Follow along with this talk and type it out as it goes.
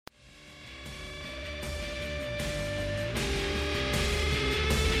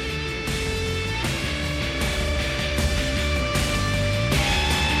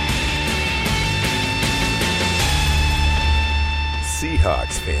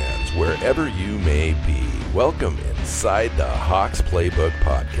Seahawks fans, wherever you may be, welcome inside the Hawks Playbook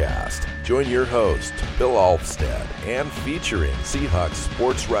Podcast. Join your host, Bill Alvstead, and featuring Seahawks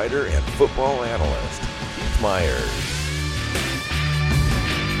sports writer and football analyst, Keith Myers.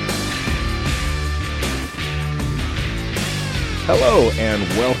 Hello and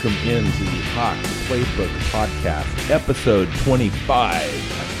welcome into the Hawks Playbook Podcast, episode 25,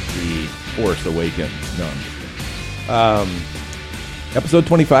 The Force Awakens. No, I'm just kidding. Episode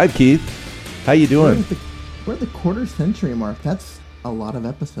 25, Keith. How you doing? We're at the quarter century mark. That's a lot of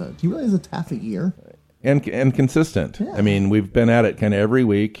episodes. You realize it's half a year? And consistent. Yeah. I mean, we've been at it kind of every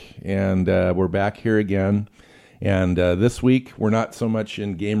week, and we're back here again. And this week, we're not so much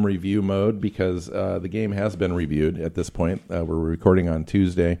in game review mode because the game has been reviewed at this point. We're recording on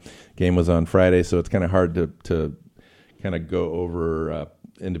Tuesday. Game was on Friday, so it's kind of hard to kind of go over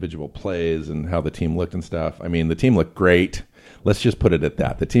individual plays and how the team looked and stuff. I mean, the team looked great. Let's just put it at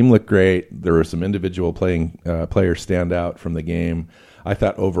that. The team looked great. There were some individual players stand out from the game. I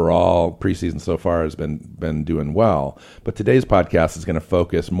thought overall preseason so far has been doing well. But today's podcast is going to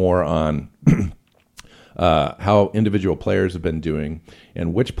focus more on how individual players have been doing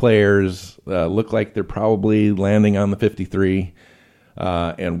and which players look like they're probably landing on the 53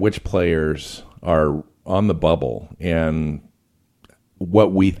 and which players are on the bubble and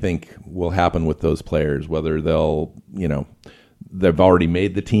what we think will happen with those players, whether they've already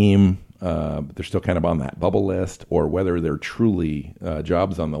made the team, but they're still kind of on that bubble list, or whether they're truly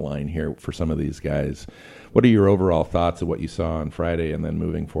jobs on the line here for some of these guys. What are your overall thoughts of what you saw on Friday and then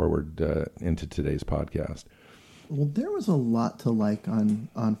moving forward into today's podcast? Well, there was a lot to like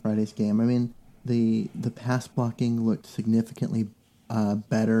on Friday's game. I mean, the pass blocking looked significantly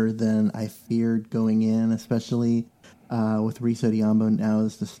better than I feared going in, especially with Reese Odhiambo now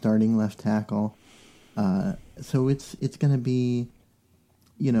as the starting left tackle. So it's going to be,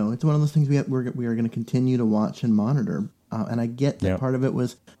 it's one of those things we are going to continue to watch and monitor. And I get that part of it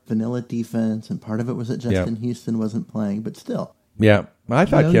was vanilla defense, and part of it was that Justin Houston wasn't playing, but still. Yeah, I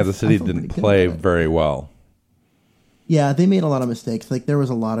thought Kansas City didn't play very well. Yeah, they made a lot of mistakes. Like, there was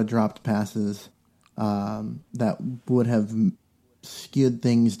a lot of dropped passes that would have skewed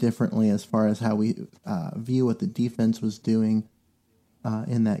things differently as far as how we view what the defense was doing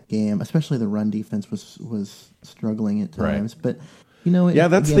in that game. Especially the run defense was struggling at times. Right. But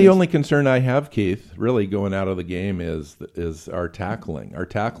that's the only concern I have, Keith, really going out of the game is our tackling. Our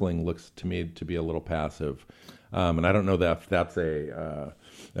tackling looks to me to be a little passive. And I don't know if that's a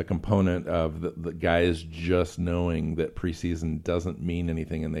component of the guys just knowing that preseason doesn't mean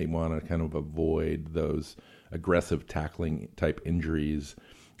anything and they want to kind of avoid those aggressive tackling type injuries.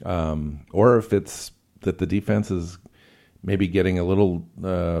 Or if it's that the defense is maybe getting a little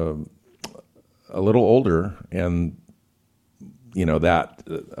older and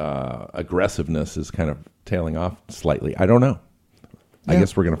that aggressiveness is kind of tailing off slightly. I don't know. I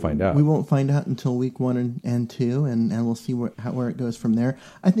guess we're going to find out. We won't find out until week 1 and 2, and we'll see where it goes from there.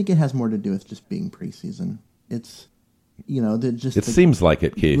 I think it has more to do with just being preseason. It's, it seems like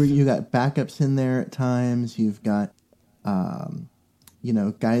it, Keith. You got backups in there at times. You've got,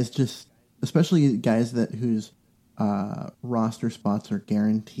 guys just, especially guys whose roster spots are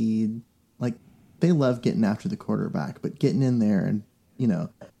guaranteed. Like, they love getting after the quarterback, but getting in there and,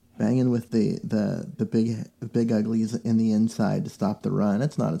 banging with the big uglies in the inside to stop the run,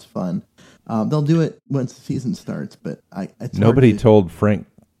 it's not as fun. They'll do it once the season starts, but nobody told Frank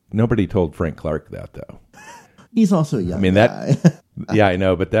Clark that, though. He's also a young guy. Yeah, I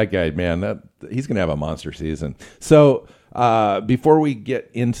know, but that guy, man, he's going to have a monster season. So before we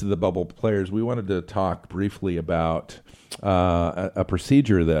get into the bubble players, we wanted to talk briefly about a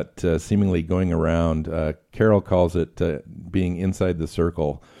procedure that seemingly going around. Carroll calls it being inside the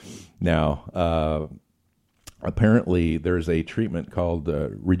circle. Now, apparently there's a treatment called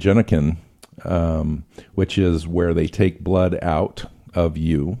Regeneron, which is where they take blood out of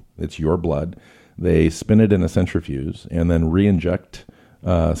you. It's your blood. They spin it in a centrifuge and then re-inject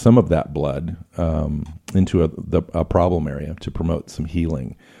some of that blood into a problem area to promote some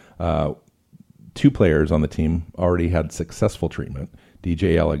healing. 2 players on the team already had successful treatment.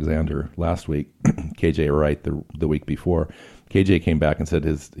 DJ Alexander last week, KJ Wright the week before. KJ came back and said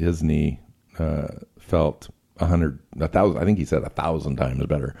his knee felt 1,000. I think he said 1,000 times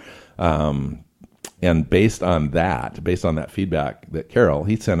better. And based on that feedback that Carroll,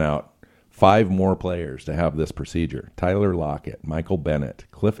 he sent out 5 more players to have this procedure. Tyler Lockett, Michael Bennett,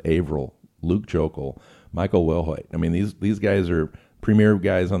 Cliff Averill, Luke Jokel, Michael Wilhoit. I mean, these guys are premier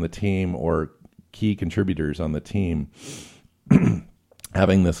guys on the team or key contributors on the team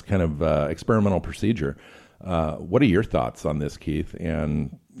having this kind of experimental procedure. What are your thoughts on this, Keith?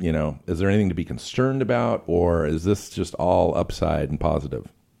 And, is there anything to be concerned about, or is this just all upside and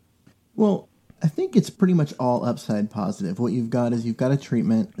positive? Well, I think it's pretty much all upside positive. What you've got is you've got a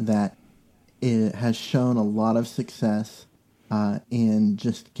treatment that has shown a lot of success in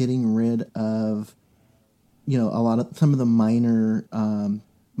just getting rid of, some of the minor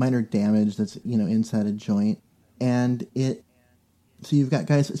damage that's, inside a joint. And so you've got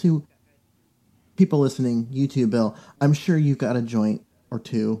guys, so people listening, you too, Bill, I'm sure you've got a joint or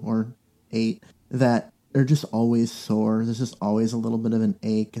 2 or 8 that are just always sore. There's just always a little bit of an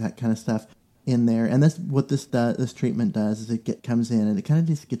ache, that kind of stuff in there. And that's what this treatment does, is it comes in and it kind of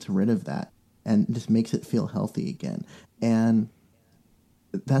just gets rid of that and just makes it feel healthy again. And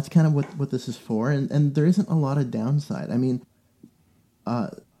that's kind of what this is for. And there isn't a lot of downside. I mean,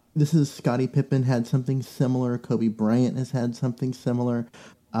 this is Scottie Pippen had something similar. Kobe Bryant has had something similar.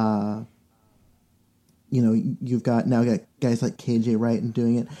 You've got guys like KJ Wright and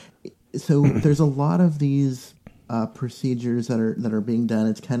doing it. So there's a lot of these procedures that are being done.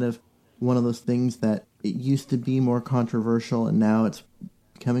 It's kind of one of those things that it used to be more controversial, and now it's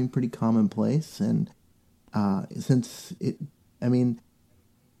becoming pretty commonplace. And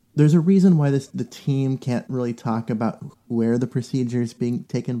there's a reason why the team can't really talk about where the procedure is being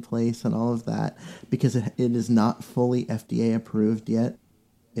taken place and all of that, because it is not fully FDA approved yet.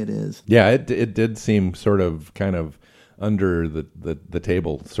 It is. Yeah, it did seem sort of kind of under the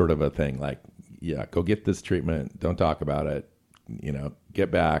table sort of a thing. Like, yeah, go get this treatment. Don't talk about it.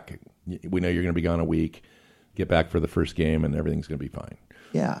 Get back. We know you're going to be gone a week. Get back for the first game, and everything's going to be fine.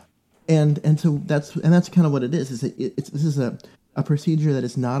 Yeah, and so that's kind of what it is. This is a procedure that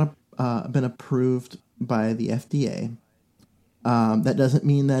has not been approved by the FDA. That doesn't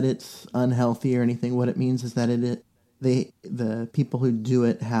mean that it's unhealthy or anything. What it means is that the people who do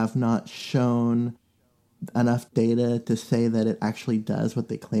it have not shown enough data to say that it actually does what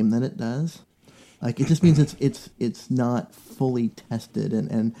they claim that it does. Like, it just means it's not fully tested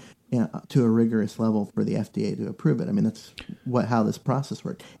and to a rigorous level for the FDA to approve it. I mean, that's how this process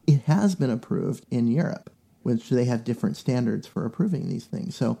works. It has been approved in Europe, which they have different standards for approving these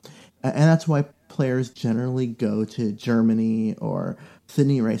things. So, and that's why players generally go to Germany, or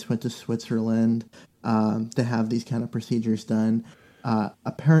Sydney Rice went to Switzerland to have these kind of procedures done.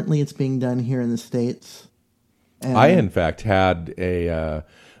 Apparently, it's being done here in the States. And I, in fact, had a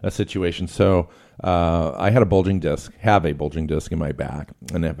situation. So I had have a bulging disc in my back,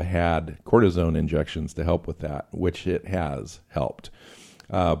 and have had cortisone injections to help with that, which it has helped.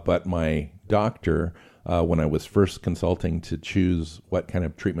 But my doctor, when I was first consulting to choose what kind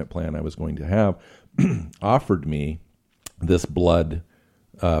of treatment plan I was going to have, offered me this blood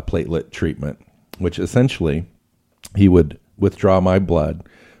platelet treatment, which essentially he would withdraw my blood,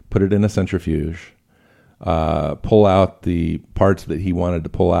 put it in a centrifuge, pull out the parts that he wanted to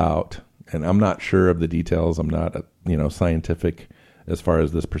pull out. And I'm not sure of the details. I'm not, scientific as far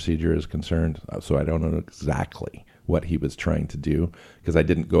as this procedure is concerned. So I don't know exactly what he was trying to do, because I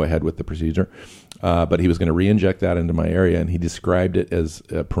didn't go ahead with the procedure. But he was going to re-inject that into my area, and he described it as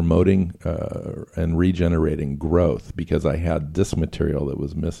promoting and regenerating growth, because I had disc material that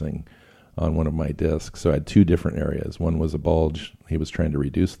was missing on one of my discs. So I had 2 different areas. One was a bulge. He was trying to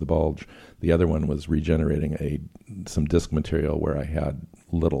reduce the bulge. The other one was regenerating some disc material where I had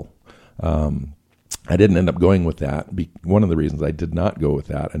little. I didn't end up going with that. One of the reasons I did not go with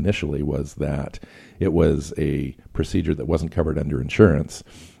that initially was that it was a procedure that wasn't covered under insurance,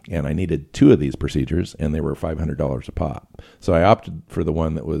 and I needed 2 of these procedures, and they were $500 a pop. So I opted for the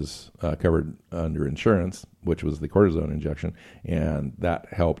one that was covered under insurance, which was the cortisone injection, and that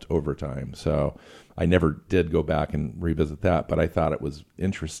helped over time. So I never did go back and revisit that, but I thought it was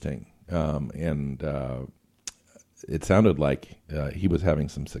interesting, and it sounded like he was having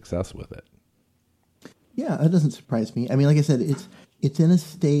some success with it. Yeah, that doesn't surprise me. I mean, like I said, it's in a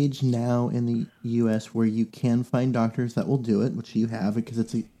stage now in the U.S. where you can find doctors that will do it, which you have, because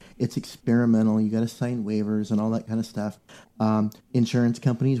it's experimental. You got to sign waivers and all that kind of stuff. Insurance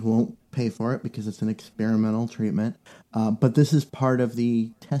companies won't pay for it because it's an experimental treatment. But this is part of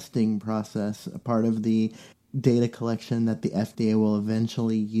the testing process, a part of the data collection that the FDA will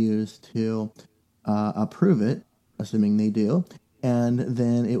eventually use to approve it, assuming they do. And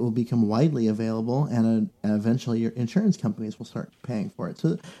then it will become widely available, and eventually your insurance companies will start paying for it.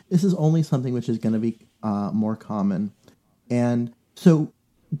 So this is only something which is going to be more common. And so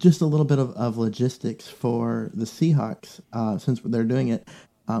just a little bit of logistics for the Seahawks, since they're doing it,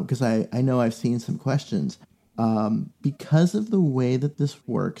 because I know I've seen some questions. Because of the way that this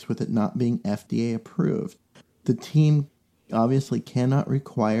works, with it not being FDA approved, the team obviously cannot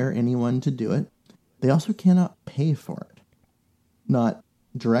require anyone to do it. they also cannot pay for it. Not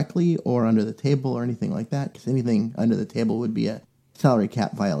directly or under the table or anything like that, because anything under the table would be a salary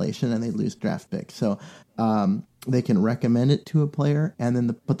cap violation and they'd lose draft picks. So they can recommend it to a player, and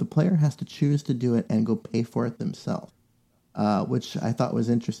then but the player has to choose to do it and go pay for it themselves, which I thought was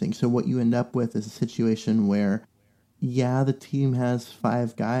interesting. So what you end up with is a situation where, yeah, the team has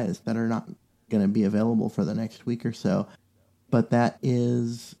 5 guys that are not going to be available for the next week or so, but that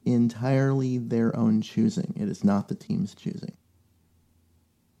is entirely their own choosing. It is not the team's choosing.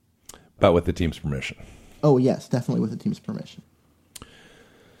 But with the team's permission. Oh, yes, definitely with the team's permission.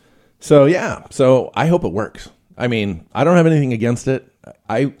 So, yeah. So I hope it works. I mean, I don't have anything against it.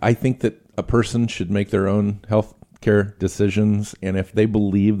 I think that a person should make their own health care decisions. And if they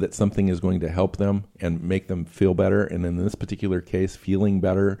believe that something is going to help them and make them feel better, and in this particular case, feeling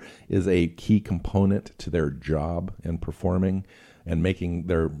better is a key component to their job and performing and making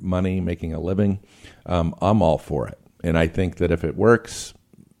their money, making a living, I'm all for it. And I think that if it works,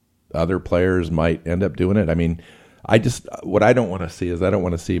 other players might end up doing it. I mean, what I don't want to see is I don't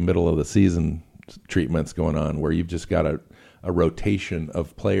want to see middle of the season treatments going on where you've just got a rotation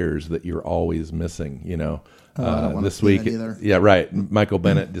of players that you're always missing, this week. Yeah, right. Michael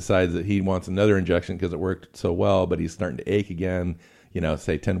Bennett decides that he wants another injection because it worked so well, but he's starting to ache again,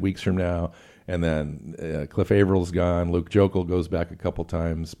 say 10 weeks from now. And then Cliff Avrill's gone. Luke Jokel goes back a couple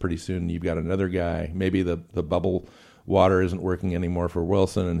times. Pretty soon you've got another guy. Maybe the bubble water isn't working anymore for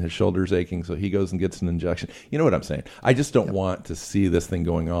Wilson and his shoulder's aching, so he goes and gets an injection. You know what I'm saying? I just don't want to see this thing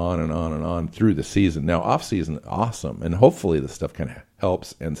going on and on and on through the season. Now, off season, awesome, and hopefully this stuff kind of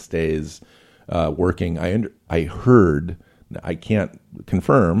helps and stays working. I heard, I can't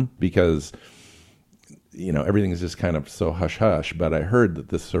confirm because everything is just kind of so hush hush, but I heard that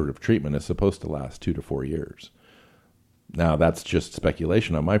this sort of treatment is supposed to last 2 to 4 years. Now, that's just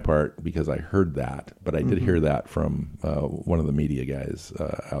speculation on my part because I heard that, but I did hear that from one of the media guys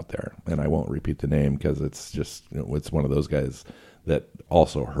out there, and I won't repeat the name because it's just it's one of those guys that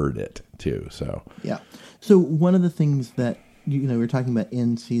also heard it too. So yeah. So one of the things that we're talking about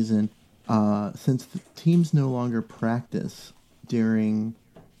in season, since the teams no longer practice during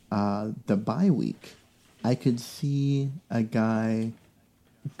the bye week, I could see a guy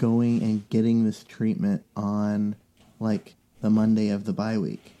going and getting this treatment on like the Monday of the bye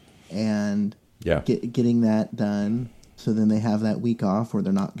week and getting that done. So then they have that week off where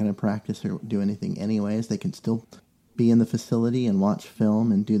they're not going to practice or do anything anyways. They can still be in the facility and watch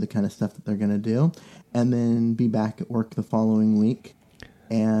film and do the kind of stuff that they're going to do, and then be back at work the following week.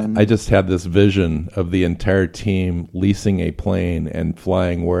 And I just had this vision of the entire team leasing a plane and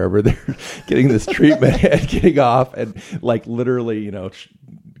flying wherever they're getting this treatment and getting off and like literally,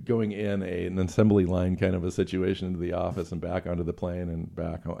 going in an assembly line kind of a situation into the office and back onto the plane and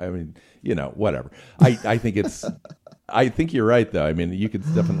back home. I mean, whatever. I think you're right, though. I mean, you could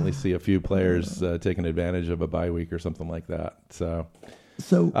definitely see a few players taking advantage of a bye week or something like that. So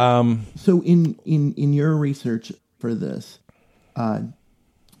in your research for this,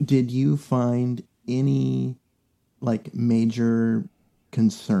 did you find any like major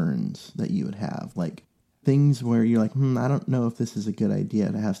concerns that you would have, like things where you're like, I don't know if this is a good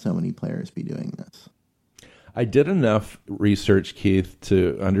idea to have so many players be doing this? I did enough research, Keith,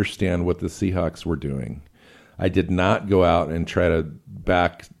 to understand what the Seahawks were doing. I did not go out and try to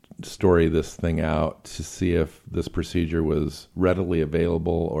backstory this thing out to see if this procedure was readily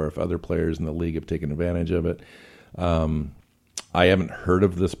available or if other players in the league have taken advantage of it. I haven't heard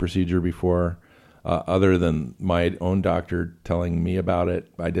of this procedure before. Other than my own doctor telling me about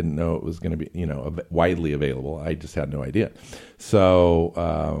it, I didn't know it was going to be, widely available. I just had no idea.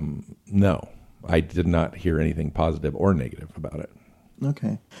 So, no, I did not hear anything positive or negative about it.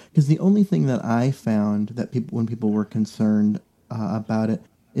 Okay. Because the only thing that I found that when people were concerned about it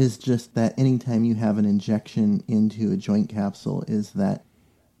is just that anytime you have an injection into a joint capsule is that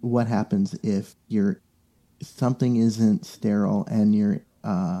what happens if something isn't sterile and you're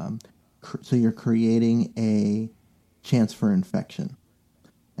creating a chance for infection.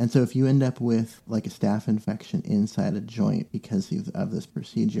 And so if you end up with like a staph infection inside a joint because of this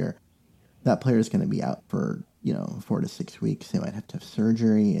procedure, that player is going to be out for, 4 to 6 weeks. They might have to have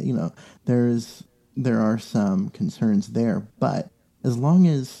surgery. There are some concerns there, but as long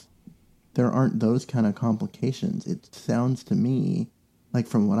as there aren't those kind of complications, it sounds to me like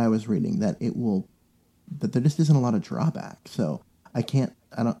from what I was reading that that there just isn't a lot of drawback. So I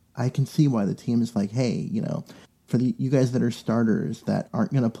can see why the team is like, hey, for you guys that are starters that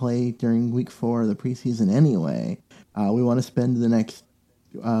aren't going to play during week 4 of the preseason anyway, we want to spend the next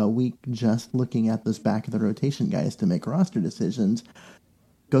week just looking at those back of the rotation guys to make roster decisions.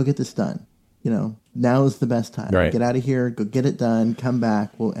 Go get this done. now is the best time. Right. Get out of here, go get it done, come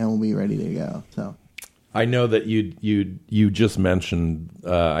back, and we'll be ready to go. So I know that you just mentioned,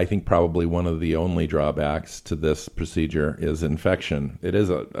 I think probably one of the only drawbacks to this procedure is infection. It is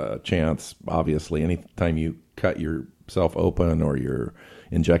a chance, obviously, anytime you cut yourself open or you're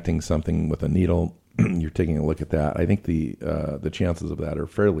injecting something with a needle, you're taking a look at that. I think the chances of that are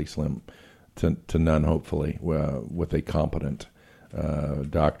fairly slim to none, hopefully, with a competent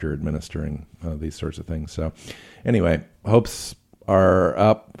doctor administering these sorts of things. So anyway, hopes are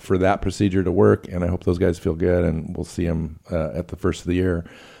up for that procedure to work, and I hope those guys feel good, and we'll see them at the first of the year.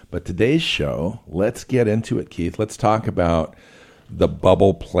 But today's show, let's get into it, Keith. Let's talk about the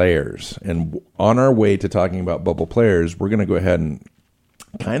bubble players. And on our way to talking about bubble players, we're going to go ahead and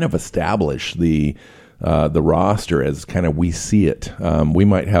kind of establish the roster as kind of we see it. We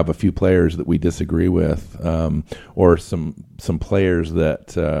might have a few players that we disagree with, or some players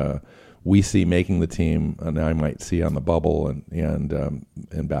that we see making the team, and I might see on the bubble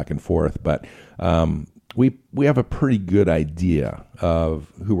and back and forth. But we have a pretty good idea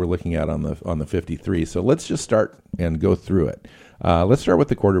of who we're looking at on the 53. So let's just start and go through it. Let's start with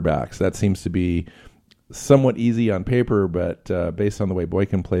the quarterbacks. That seems to be somewhat easy on paper, but based on the way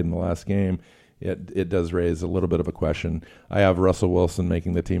Boykin played in the last game, it does raise a little bit of a question. I have Russell Wilson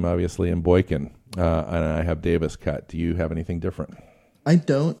making the team, obviously, and Boykin, and I have Davis cut. Do you have anything different? I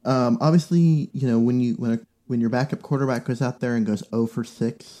don't. Obviously, when your backup quarterback goes out there and goes 0 for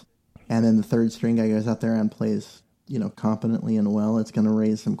 6, and then the third string guy goes out there and plays, competently and well, it's going to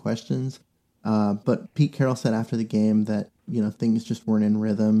raise some questions. But Pete Carroll said after the game that things just weren't in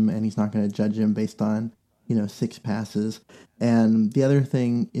rhythm, and he's not going to judge him based on 6 passes. And the other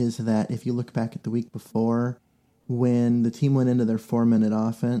thing is that if you look back at the week before, when the team went into their 4-minute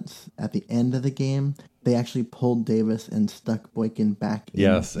offense at the end of the game, they actually pulled Davis and stuck Boykin back in.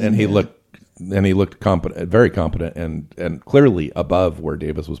 Yes, and he looked competent, very competent, and clearly above where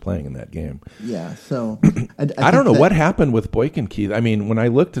Davis was playing in that game. Yeah, so I don't know what happened with Boykin, Keith. I mean, when I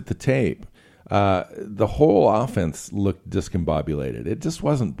looked at the tape, the whole offense looked discombobulated. It just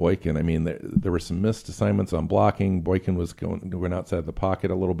wasn't Boykin. I mean, there were some missed assignments on blocking. Boykin was going outside the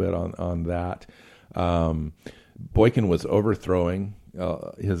pocket a little bit on that. Boykin was overthrowing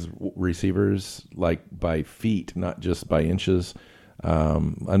his receivers like by feet, not just by inches.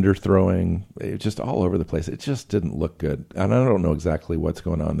 Underthrowing, just all over the place. It just didn't look good. And I don't know exactly what's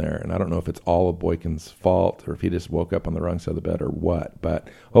going on there. And I don't know if it's all of Boykin's fault or if he just woke up on the wrong side of the bed or what. But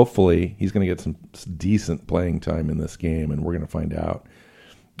hopefully he's going to get some decent playing time in this game, and we're going to find out.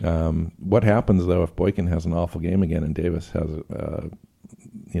 What happens, though, if Boykin has an awful game again and Davis has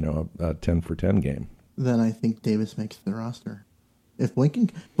a 10 for 10 game? Then I think Davis makes the roster. If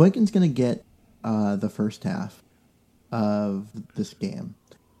Boykin's going to get the first half of this game,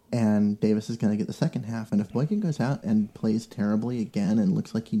 and Davis is going to get the second half, and if Boykin goes out and plays terribly again and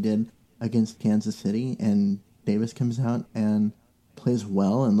looks like he did against Kansas City, and Davis comes out and plays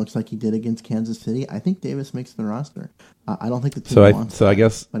well and looks like he did against Kansas City, I think Davis makes the roster. I don't think the team wants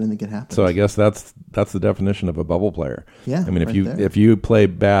that, but I think it happens. So I guess that's the definition of a bubble player. Yeah, I mean, if you play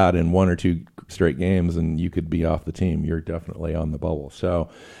bad in 1 or 2 straight games and you could be off the team, you're definitely on the bubble. So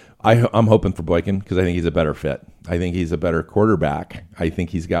I'm hoping for Boykin because I think he's a better fit. I think he's a better quarterback. I think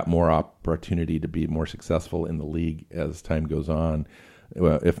he's got more opportunity to be more successful in the league as time goes on,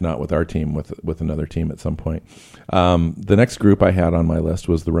 if not with our team, with another team at some point. The next group I had on my list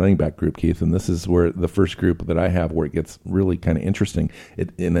was the running back group, Keith, and this is where the first group that I have where it gets really kind of interesting.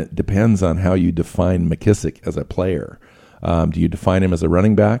 It depends on how you define McKissick as a player. Do you define him as a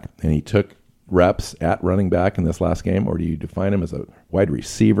running back, and he took reps at running back in this last game, or do you define him as a wide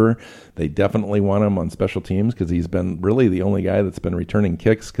receiver? They definitely want him on special teams because he's been really the only guy that's been returning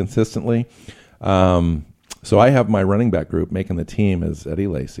kicks consistently. So I have my running back group making the team as Eddie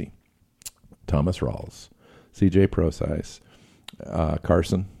Lacy, Thomas Rawls, C.J. Prosise,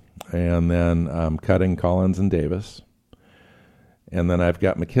 Carson, and then I'm cutting Collins and Davis, and then I've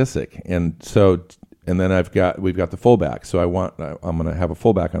got McKissick, and then we've got the fullback. So I'm going to have a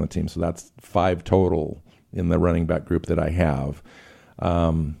fullback on the team. So that's 5 total in the running back group that I have.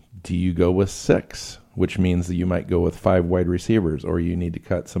 Do you go with 6, which means that you might go with 5 wide receivers, or you need to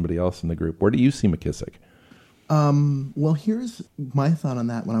cut somebody else in the group? Where do you see McKissick? Well, here's my thought on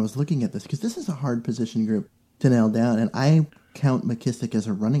that when I was looking at this, because this is a hard position group to nail down, and I count McKissick as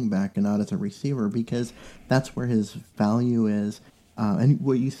a running back and not as a receiver because that's where his value is. And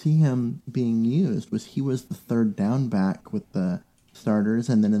where you see him being used was he was the third down back with the starters,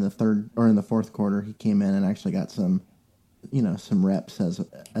 and then in the fourth quarter he came in and actually got some reps as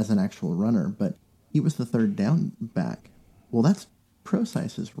an actual runner. But he was the third down back. Well, that's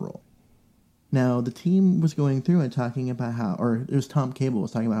Prosise's role. Now, the team was going through and talking about how, or it was Tom Cable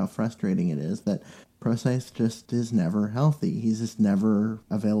was talking about how frustrating it is that Prosise just is never healthy. He's just never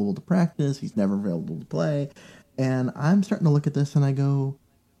available to practice. He's never available to play. And I'm starting to look at this and I go,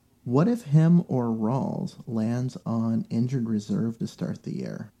 what if him or Rawls lands on injured reserve to start the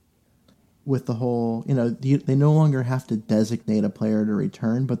year? With the whole, they no longer have to designate a player to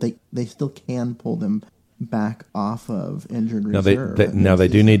return, but they still can pull them back off of injured reserve. They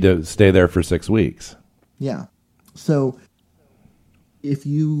do need to stay there for 6 weeks. Yeah. So if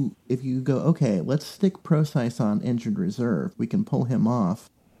you go, okay, let's stick Prosise on injured reserve, we can pull him off,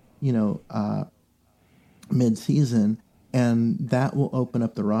 mid-season, and that will open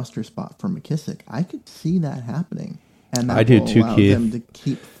up the roster spot for McKissic. I could see that happening, and that I do will too, allow Keith. them to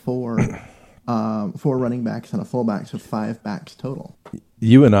keep four running backs and a fullback, so 5 backs total.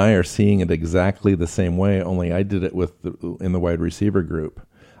 You and I are seeing it exactly the same way, only I did it in the wide receiver group.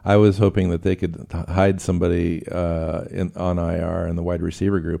 I was hoping that they could hide somebody on IR in the wide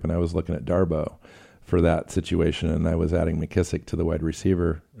receiver group, and I was looking at Darboh for that situation, and I was adding McKissic to the wide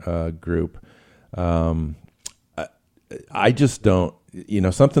receiver group. I just don't,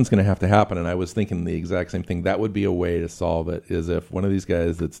 something's going to have to happen, and I was thinking the exact same thing. That would be a way to solve it, is if one of these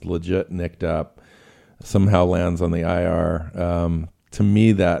guys that's legit nicked up somehow lands on the IR. To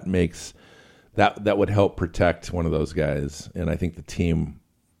me, that makes that would help protect one of those guys, and I think the team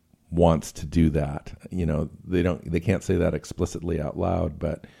wants to do that. They can't say that explicitly out loud,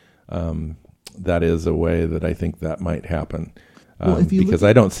 but that is a way that I think that might happen. Because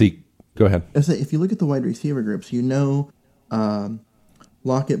I don't see. Go ahead. If you look at the wide receiver groups,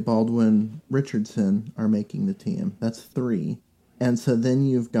 Lockett, Baldwin, Richardson are making the team. That's 3. And so then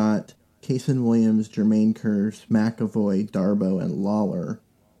you've got Kason Williams, Jermaine Kearse, McAvoy, Darboh, and Lawler,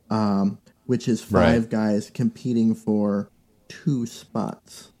 which is 5 guys competing for 2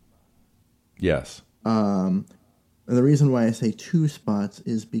 spots. Yes. And the reason why I say 2 spots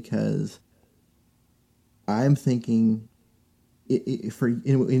is because I'm thinking,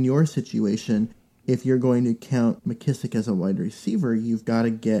 in your situation, if you're going to count McKissic as a wide receiver, you've got to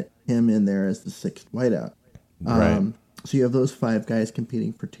get him in there as the 6th wideout. Right. So you have those 5 guys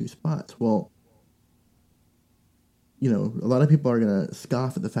competing for 2 spots. Well, a lot of people are going to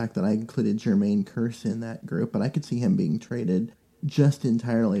scoff at the fact that I included Jermaine Kearse in that group, but I could see him being traded just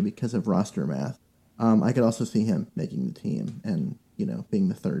entirely because of roster math. I could also see him making the team and, being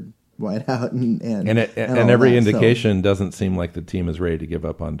the 3rd wideout and every indication doesn't seem like the team is ready to give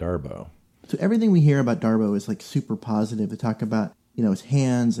up on Darboh. So everything we hear about Darboh is like super positive. They talk about his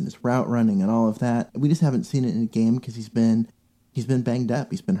hands and his route running and all of that. We just haven't seen it in a game because he's been banged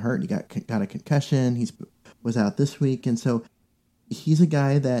up. He's been hurt. He got a concussion. Was out this week, and so he's a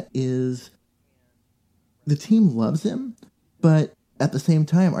guy that is. The team loves him, but at the same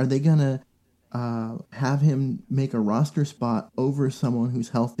time, are they gonna have him make a roster spot over someone who's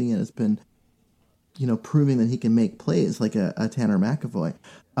healthy and has been, proving that he can make plays like a Tanner McAvoy?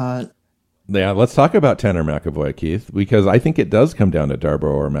 Yeah, let's talk about Tanner McAvoy, Keith, because I think it does come down to Darboh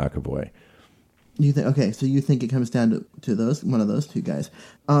or McAvoy. You think okay? So you think it comes down to one of those 2 guys?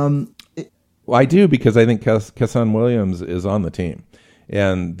 Well, I do, because I think Kason Williams is on the team,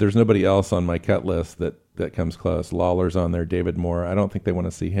 and there's nobody else on my cut list that comes close. Lawler's on there, David Moore. I don't think they want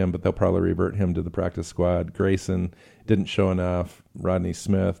to see him, but they'll probably revert him to the practice squad. Grayson didn't show enough. Rodney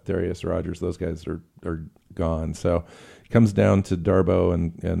Smith, Darius Rogers, those guys are gone. So it comes down to Darboh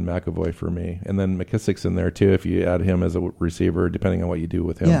and McAvoy for me. And then McKissic's in there too if you add him as a receiver, depending on what you do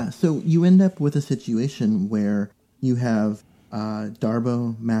with him. Yeah, so you end up with a situation where you have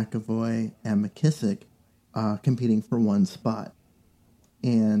Darboh, McAvoy, and McKissic competing for 1 spot.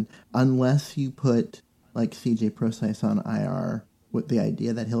 And unless you put like CJ Prosise on IR with the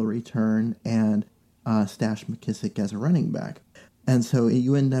idea that he'll return and stash McKissic as a running back. And so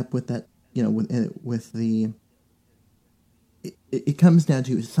you end up with that, with the... It comes down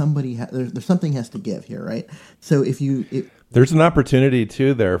to somebody... there's something has to give here, right? So if you... There's an opportunity,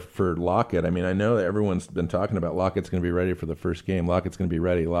 too, there for Lockett. I mean, I know that everyone's been talking about Lockett's going to be ready for the first game. Lockett's going to be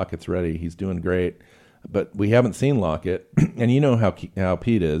ready. Lockett's ready. He's doing great. But we haven't seen Lockett. And you know how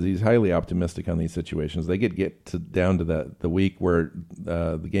Pete is. He's highly optimistic on these situations. They get down to the week where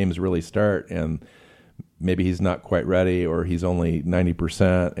the games really start, and maybe he's not quite ready, or he's only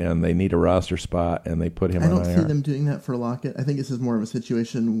 90%, and they need a roster spot, and they put him on IR. I don't see them doing that for Lockett. I think this is more of a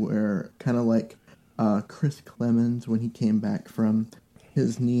situation where, kind of like Chris Clemens when he came back from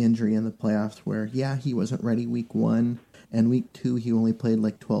his knee injury in the playoffs, where, he wasn't ready week 1, and week 2 he only played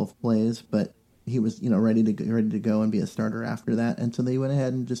like 12 plays, but he was, ready to go and be a starter after that. And so they went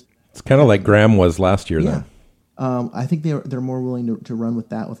ahead and just... It's kind of like Graham was last year, yeah. I think they're more willing to run with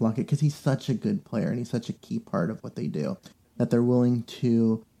that with Lockett because he's such a good player and he's such a key part of what they do that they're willing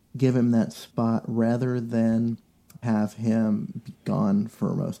to give him that spot rather than have him be gone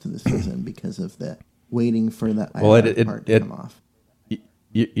for most of the season because of the waiting for that part to come off.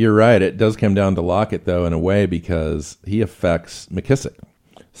 You're right. It does come down to Lockett, though, in a way, because he affects McKissic.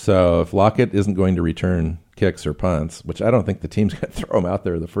 So if Lockett isn't going to return kicks or punts, which I don't think the team's going to throw him out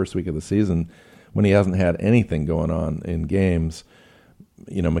there the first week of the season when he hasn't had anything going on in games,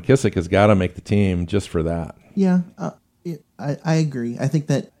 McKissic has got to make the team just for that. Yeah, I agree. I think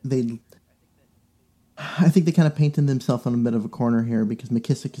that they kind of painted themselves on a bit of a corner here because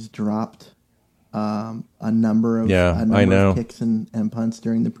McKissic has dropped a number of kicks and punts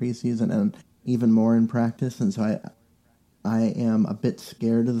during the preseason and even more in practice. And so I am a bit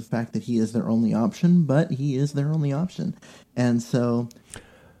scared of the fact that he is their only option, but he is their only option. And so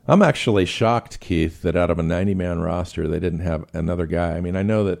I'm actually shocked, Keith, that out of a 90-man roster, they didn't have another guy. I mean, I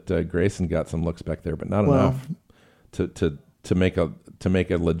know that Grayson got some looks back there, but not enough to make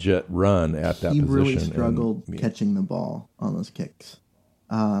a legit run at that position. He really struggled catching the ball on those kicks.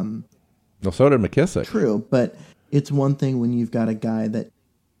 Well, so did McKissic. True, but it's one thing when you've got a guy that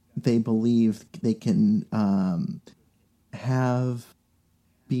they believe they can have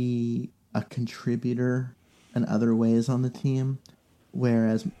be a contributor in other ways on the team,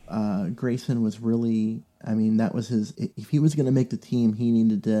 whereas Grayson was really, that was his, if he was going to make the team, he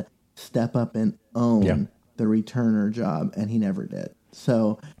needed to step up and own the returner job, and he never did.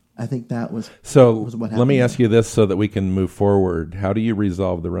 So I think that was what happened. Let me ask you this so that we can move forward. How do you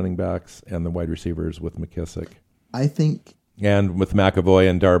resolve the running backs and the wide receivers with McKissic? I think... And with McAvoy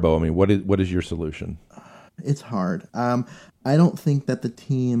and Darboh, what is your solution? It's hard. I don't think that the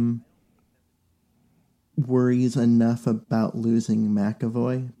team worries enough about losing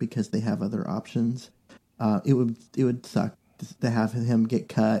McAvoy because they have other options. It would suck to have him get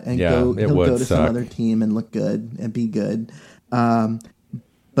cut and he'll go to some other team and look good and be good.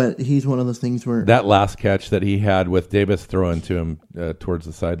 But he's one of those things where... That last catch that he had with Davis throwing to him towards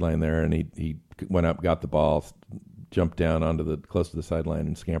the sideline there, and he went up, got the ball, jumped down close to the sideline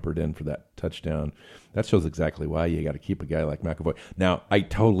and scampered in for that touchdown. That shows exactly why you got to keep a guy like McAvoy. Now, I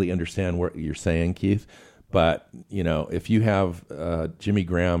totally understand what you're saying, Keith, but if you have Jimmy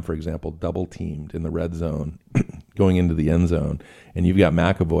Graham, for example, double teamed in the red zone going into the end zone, and you've got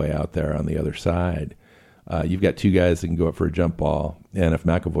McAvoy out there on the other side, you've got two guys that can go up for a jump ball, and if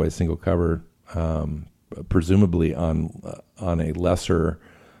McAvoy is single cover, presumably on a lesser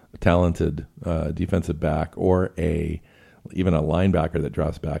talented defensive back or even a linebacker that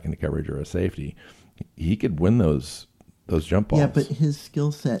drops back into coverage or a safety, he could win those jump balls. Yeah, but his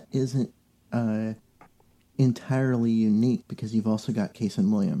skill set isn't entirely unique because you've also got Kasen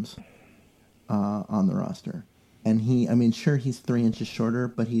Williams on the roster. And sure, he's 3 inches shorter,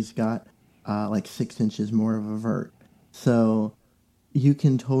 but he's got 6 inches more of a vert. So you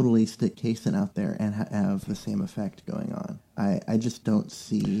can totally stick Kasen out there and have the same effect going on. I just don't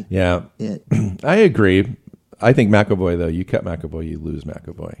see it. I agree. I think McAvoy, though, you cut McAvoy, you lose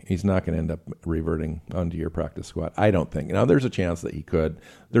McAvoy. He's not going to end up reverting onto your practice squad, I don't think. Now, there's a chance that he could.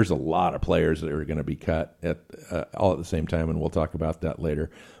 There's a lot of players that are going to be cut all at the same time, and we'll talk about that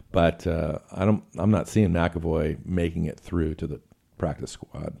later. But I'm not seeing McAvoy making it through to the practice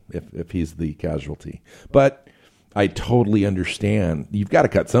squad if he's the casualty. But I totally understand. You've got to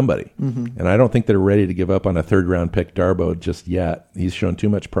cut somebody. Mm-hmm. And I don't think they're ready to give up on a third-round pick Darboh just yet. He's shown too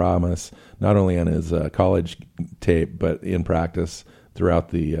much promise, not only on his college tape, but in practice throughout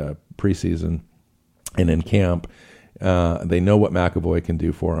the preseason and in camp. They know what McAvoy can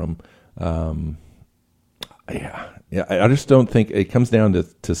do for them. I just don't think it comes down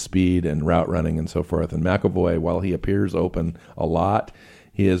to speed and route running and so forth. And McAvoy, while he appears open a lot,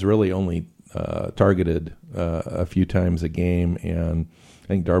 he is really only targeted a few times a game, and I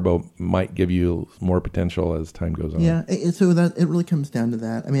think Darboh might give you more potential as time goes on. Yeah, so that it really comes down to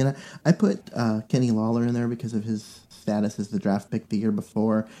that. I put Kenny Lawler in there because of his status as the draft pick the year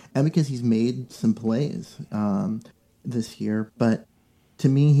before, and because he's made some plays this year. But to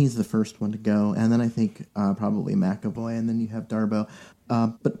me, he's the first one to go, and then I think probably McAvoy, and then you have Darboh.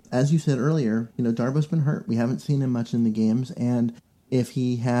 But as you said earlier, Darboh's been hurt. We haven't seen him much in the games, and if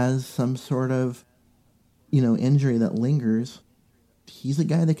he has some sort of, injury that lingers, he's a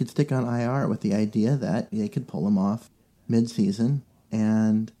guy that could stick on IR with the idea that they could pull him off mid-season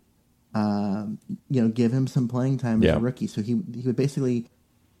and, give him some playing time as a rookie. So he would basically,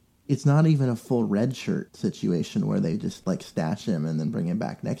 it's not even a full redshirt situation where they just stash him and then bring him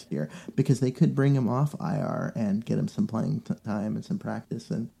back next year, because they could bring him off IR and get him some playing time and some practice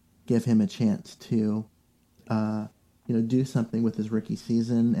and give him a chance to do something with his rookie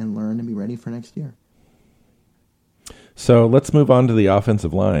season and learn and be ready for next year. So let's move on to the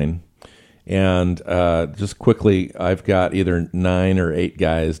offensive line. And just quickly, I've got either 9 or 8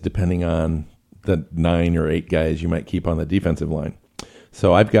 guys, depending on the 9 or 8 guys you might keep on the defensive line.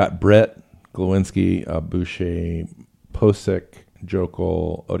 So I've got Britt, Glowinski, Boucher, Posick,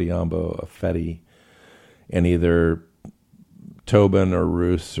 Jokel, Odiombo, Fetty, and either Tobin or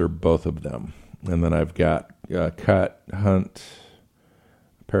Roos or both of them. And then I've got Cut, Hunt,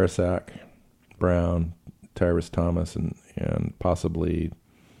 Parasak, Brown, Tyrus Thomas, and possibly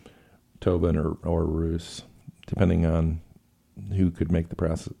Tobin or Roos, depending on who could make the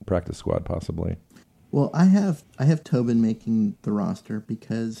practice squad possibly. Well, I have Tobin making the roster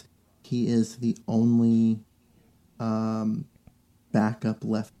because he is the only backup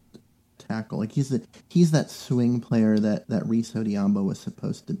left tackle. Like he's that swing player that Reese Odiombo was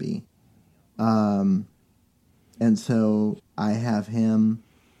supposed to be. And so I have him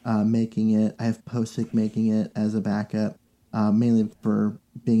making it. I have Posick making it as a backup, mainly for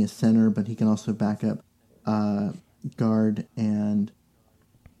being a center, but he can also back up guard and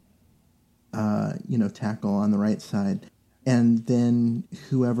tackle on the right side. And then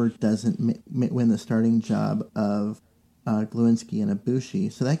whoever doesn't win the starting job of Glowinski and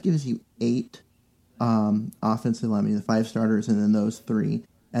Ibushi. So that gives you 8 offensive linemen, the 5 starters, and then those 3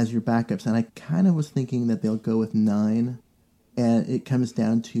 as your backups. And I kind of was thinking that they'll go with 9, and it comes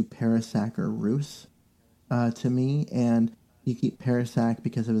down to Parasak or Roos to me. And you keep Parasak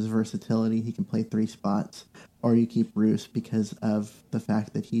because of his versatility. He can play 3 spots. Or you keep Roos because of the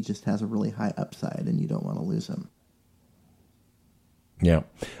fact that he just has a really high upside and you don't want to lose him. Yeah,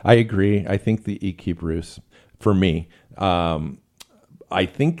 I agree. I think that you keep Roos for me. I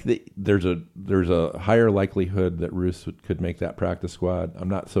think that there's a higher likelihood that Roos could make that practice squad. I'm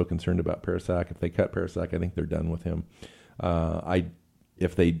not so concerned about Parasak. If they cut Parasak, I think they're done with him.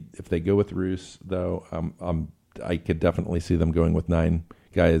 If they go with Roos, though, I could definitely see them going with 9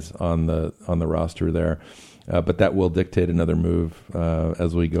 guys on the roster there. But that will dictate another move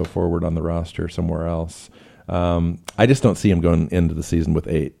as we go forward on the roster somewhere else. I just don't see him going into the season with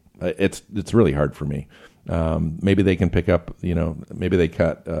 8. It's really hard for me. Maybe they can pick up, maybe they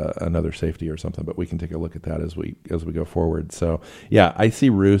cut another safety or something, but we can take a look at that as we go forward. So yeah, I see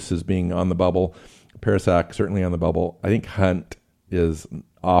Roos as being on the bubble. Parasak certainly on the bubble. I think Hunt is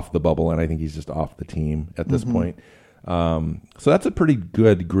off the bubble, and I think he's just off the team at this point. So that's a pretty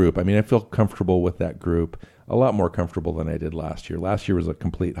good group. I mean, I feel comfortable with that group, a lot more comfortable than I did last year. Last year was a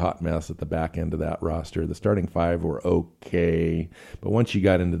complete hot mess at the back end of that roster. The starting 5 were okay, but once you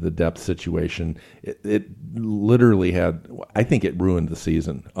got into the depth situation, it literally I think it ruined the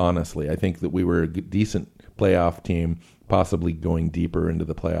season, honestly. I think that we were a decent playoff team, possibly going deeper into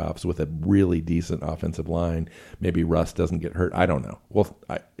the playoffs with a really decent offensive line. Maybe Russ doesn't get hurt. I don't know. Well,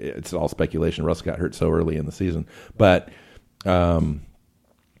 it's all speculation. Russ got hurt so early in the season. But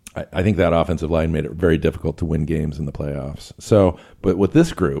I think that offensive line made it very difficult to win games in the playoffs. So, but with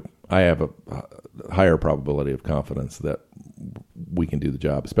this group, I have a higher probability of confidence that we can do the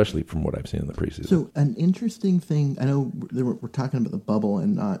job, especially from what I've seen in the preseason. So an interesting thing, I know we're talking about the bubble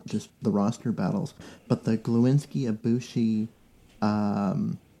and not just the roster battles, but the Glowinski-Ibushi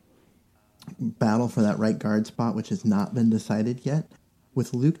battle for that right guard spot, which has not been decided yet,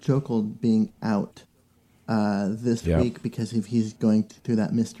 with Luke Jokel being out this week because if he's going through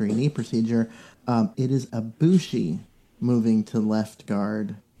that mystery knee procedure, it is Ibushi moving to left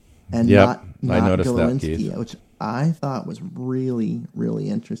guard and not Glowinski, which I thought was really, really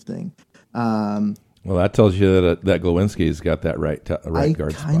interesting. Well, that tells you that Glowinski's got that right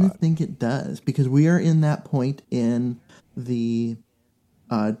guard spot. I kind of think it does because we are in that point in the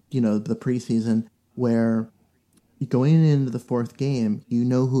the preseason where going into the 4th game, you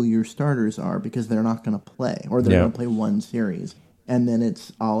know who your starters are because they're not going to play or they're going to play one series. And then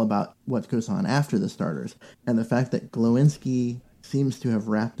it's all about what goes on after the starters. And the fact that Glowinski seems to have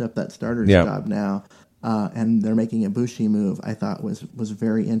wrapped up that starter's job now, and they're making a Ibushi move, I thought was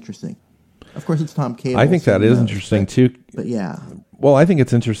very interesting. Of course, it's Tom Cable. I think that is interesting too. But yeah. Well, I think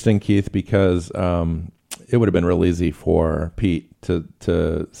it's interesting, Keith, because it would have been real easy for Pete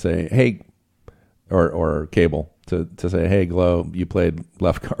to say, hey, or Cable to say, hey, Glow, you played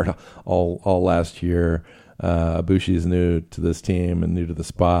left guard all last year. Bushi's new to this team and new to the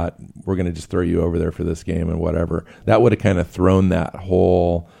spot. We're going to just throw you over there for this game and whatever. That would have kind of thrown that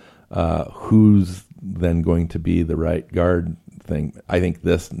whole who's then going to be the right guard thing. I think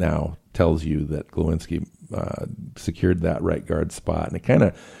this now tells you that Glowinski secured that right guard spot, and it kind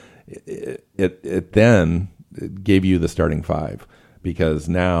of it then gave you the starting 5. because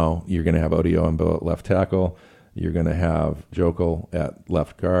now you're going to have Odhiambo at left tackle. You're going to have Jokel at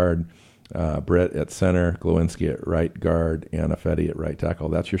left guard, Britt at center, Glowinski at right guard, and Affetti at right tackle.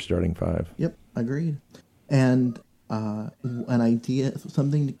 That's your starting five. Yep, agreed. And an idea,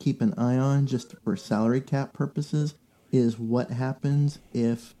 something to keep an eye on just for salary cap purposes, is what happens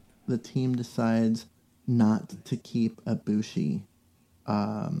if the team decides not to keep Ibushi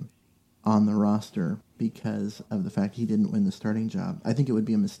on the roster because of the fact he didn't win the starting job. I think it would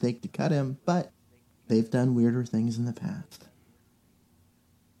be a mistake to cut him, but they've done weirder things in the past.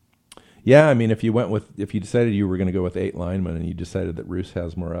 Yeah, I mean, if you decided you were going to go with 8 linemen and you decided that Roos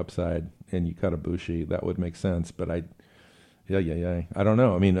has more upside and you cut Ibushi, that would make sense. But I don't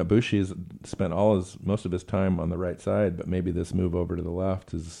know. I mean, Ibushi has spent most of his time on the right side, but maybe this move over to the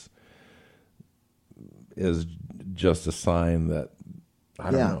left is just a sign that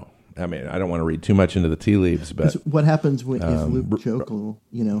I don't know. I mean, I don't want to read too much into the tea leaves, but what happens if Luke Jokel,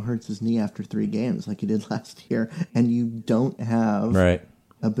 hurts his knee after 3 games like he did last year, and you don't have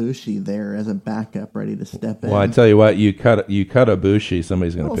Ibushi there as a backup ready to step in? Well, I tell you what, you cut Ibushi,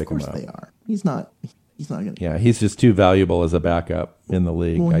 somebody's going to pick him up. Of course they are. He's not going to. Yeah, he's just too valuable as a backup in the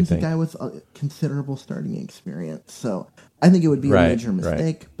league. Well, he's I think. A guy with considerable starting experience, so I think it would be a major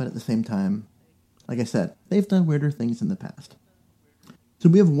mistake. But at the same time, like I said, they've done weirder things in the past. So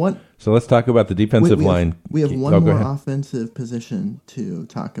we have one. So let's talk about the defensive line. We have one more offensive position to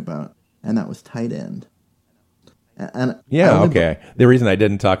talk about, and that was tight end. And okay. The reason I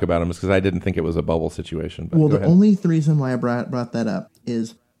didn't talk about him is because I didn't think it was a bubble situation. But the only reason why I brought that up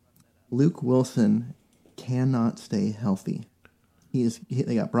is Luke Wilson cannot stay healthy.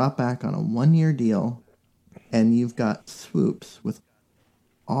 They got brought back on a 1-year deal, and you've got Swoops with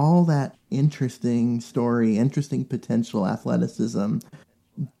all that interesting story, interesting potential, athleticism.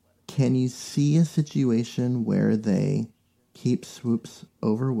 Can you see a situation where they keep Swoops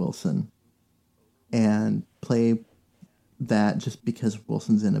over Wilson and play that just because of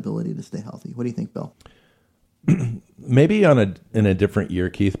Wilson's inability to stay healthy? What do you think, Bill? Maybe in a different year,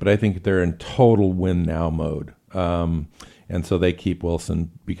 Keith, but I think they're in total win now mode. And so they keep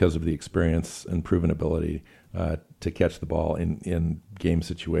Wilson because of the experience and proven ability to catch the ball in game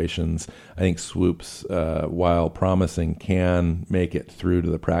situations. I think Swoops, while promising, can make it through to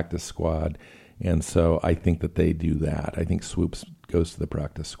the practice squad. And so I think that they do that. I think Swoops goes to the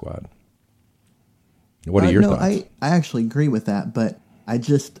practice squad. What are your thoughts? I actually agree with that, but I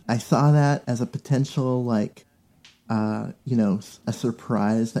saw that as a potential, a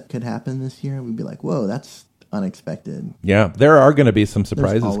surprise that could happen this year. We'd be like, whoa, that's unexpected. Yeah, there are going to be some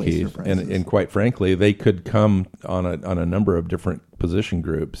surprises, Keith, surprises. And quite frankly, they could come on a number of different position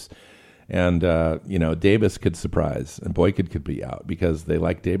groups. And Davis could surprise, and Boyd could be out because they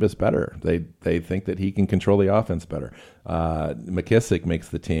like Davis better. They think that he can control the offense better. McKissick makes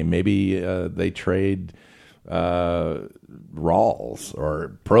the team. Maybe they trade Rawls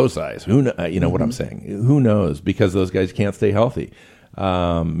or Procise. What I'm saying? Who knows? Because those guys can't stay healthy.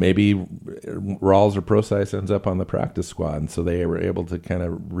 Maybe Rawls or Procise ends up on the practice squad, and so they were able to kind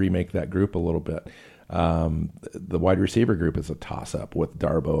of remake that group a little bit. The wide receiver group is a toss-up with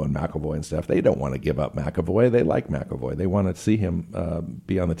Darboh and McAvoy and stuff. They don't want to give up McAvoy. They like McAvoy. They want to see him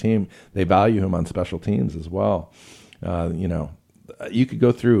be on the team. They value him on special teams as well. You could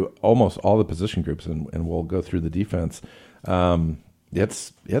go through almost all the position groups, and we'll go through the defense.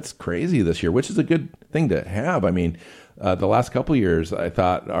 It's crazy this year, which is a good thing to have. I mean, the last couple of years, I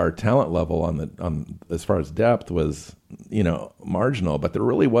thought our talent level on as far as depth was, marginal, but there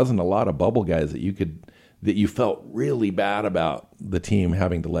really wasn't a lot of bubble guys that you felt really bad about the team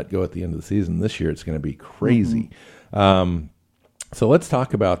having to let go at the end of the season. This year, it's going to be crazy. Mm-hmm. So let's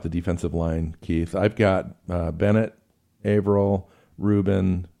talk about the defensive line, Keith. I've got Bennett, Averill,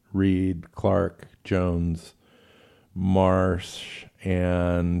 Rubin, Reed, Clark, Jones, Marsh,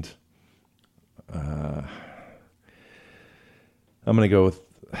 and I'm going to go with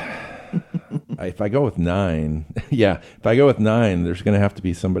if I go with 9, there's going to have to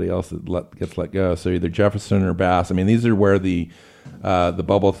be somebody else that gets let go. So either Jefferson or Bass. I mean, these are where the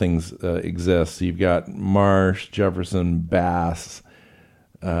bubble things exist. So you've got Marsh, Jefferson, Bass,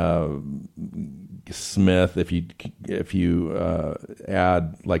 Smith. If you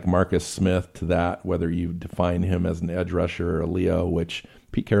add like Marcus Smith to that, whether you define him as an edge rusher or a Leo, which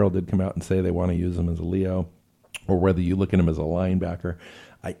Pete Carroll did come out and say they want to use him as a Leo, or whether you look at him as a linebacker,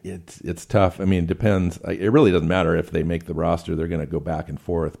 it's tough. I mean, it depends. It really doesn't matter if they make the roster; they're going to go back and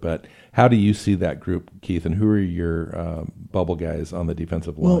forth. But how do you see that group, Keith? And who are your bubble guys on the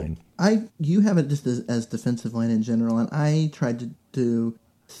defensive line? You have it just as defensive line in general, and I tried to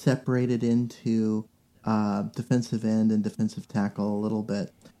separate it into defensive end and defensive tackle a little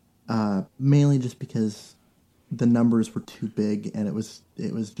bit, mainly just because the numbers were too big and it was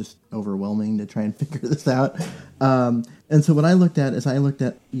just overwhelming to try and figure this out. And so what I looked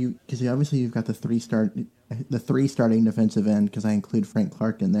at you, because obviously you've got the three starting defensive end, because I include Frank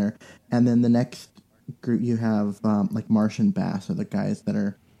Clark in there, and then the next group you have like Marsh and Bass are the guys that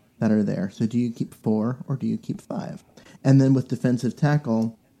are there. So do you keep 4 or do you keep 5? And then with defensive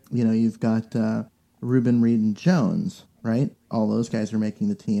tackle, you've got Reuben Reed and Jones, right? All those guys are making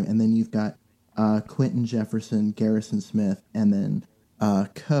the team, and then you've got Quentin Jefferson, Garrison Smith, and then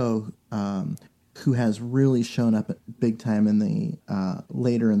Coe, who has really shown up big time in the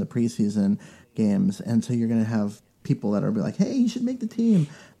later in the preseason games, and so you're going to have people that are like, "Hey, you should make the team."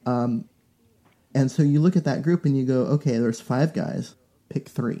 And so you look at that group and you go, "Okay, there's 5 guys. Pick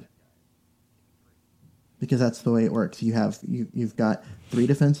 3." Because that's the way it works. You've got 3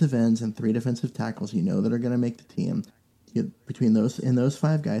 defensive ends and 3 defensive tackles that are going to make the team. Between those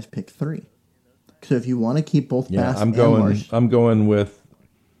 5 guys, pick 3. So if you want to keep both Bass and Marsh, I'm going with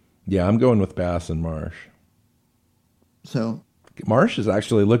Bass and Marsh. So Marsh has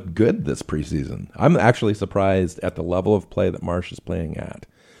actually looked good this preseason. I'm actually surprised at the level of play that Marsh is playing at.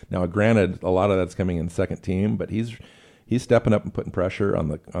 Now, granted, a lot of that's coming in second team, but he's stepping up and putting pressure on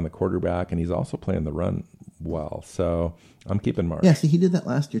the quarterback, and he's also playing the run well. So I'm keeping Marsh. Yeah, see, he did that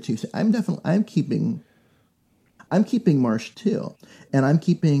last year too. So I'm keeping Marsh too, and I'm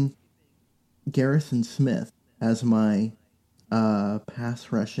keeping Garrison Smith as my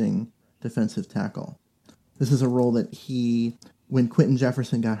pass rushing defensive tackle. This is a role that when Quentin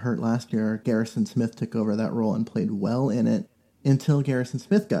Jefferson got hurt last year, Garrison Smith took over that role and played well in it until Garrison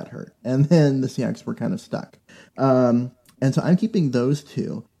Smith got hurt, and then the Seahawks were kind of stuck. And so I'm keeping those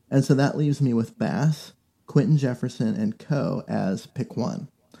 2, and so that leaves me with Bass, Quentin Jefferson, and Coe as pick 1.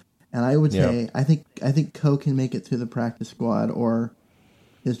 And I would say I think Coe can make it through the practice squad or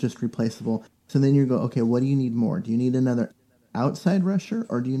is just replaceable. So then you go, okay, what do you need more? Do you need another outside rusher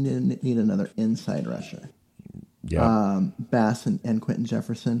or do you need another inside rusher? Yeah. Bass and Quentin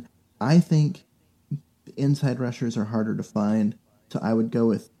Jefferson. I think inside rushers are harder to find, so I would go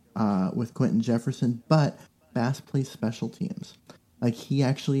with Quentin Jefferson, but Bass plays special teams. Like, he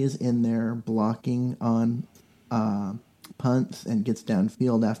actually is in there blocking on punts and gets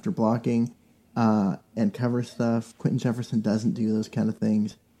downfield after blocking and covers stuff. Quentin Jefferson doesn't do those kind of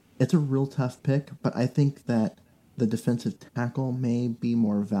things. It's a real tough pick, but I think that the defensive tackle may be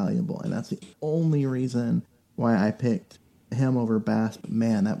more valuable, and that's the only reason why I picked him over Bass. But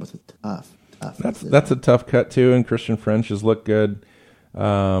man, that was a tough. That's a tough cut too, and Christian French has looked good.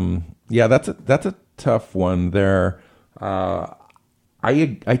 That's a tough one there. I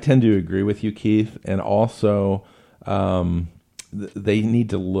tend to agree with you, Keith, and also they need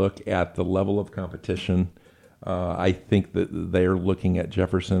to look at the level of competition. I think that they're looking at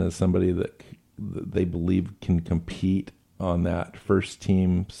Jefferson as somebody that they believe can compete on that first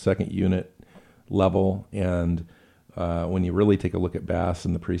team, second unit level. And when you really take a look at Bass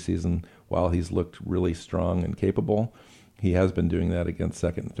in the preseason, while he's looked really strong and capable, he has been doing that against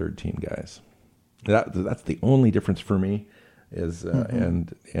second and third team guys. That's the only difference for me. But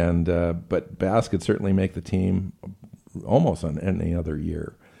Bass could certainly make the team almost on any other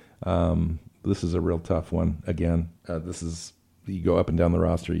year. This is a real tough one. Again, you go up and down the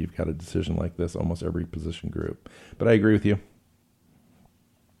roster, you've got a decision like this almost every position group. But I agree with you.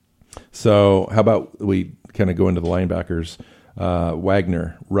 So how about we kind of go into the linebackers?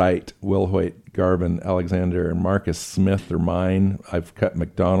 Wagner, Wright, Wilhoit, Garvin, Alexander, and Marcus Smith are mine. I've cut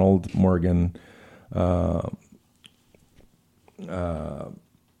McDonald, Morgan, Otha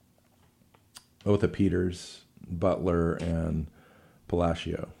Peters, Butler, and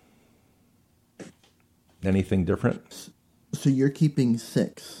Palacio. Anything different? So you're keeping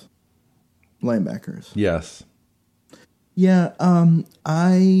 6 linebackers? Yes. Yeah,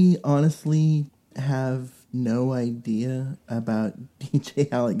 I honestly have no idea about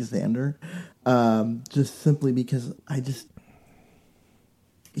DJ Alexander, just simply because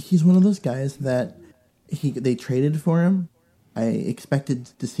he's one of those guys that they traded for him. I expected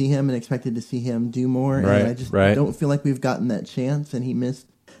to see him and expected to see him do more, and I just don't feel like we've gotten that chance, and he missed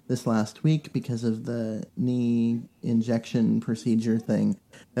this last week because of the knee injection procedure thing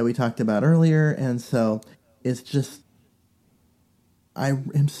that we talked about earlier, and so it's just, I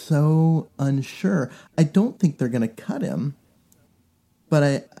am so unsure. I don't think they're going to cut him,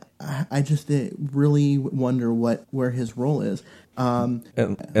 but I just really wonder where his role is. And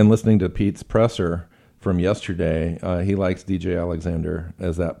listening to Pete's presser from yesterday, he likes DJ Alexander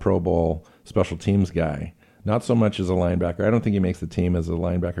as that Pro Bowl special teams guy not so much as a linebacker. I don't think he makes the team as a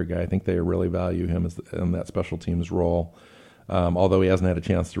linebacker guy. I think they really value him in that special teams role. Although he hasn't had a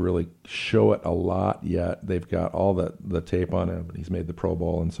chance to really show it a lot yet, they've got all the tape on him. He's made the Pro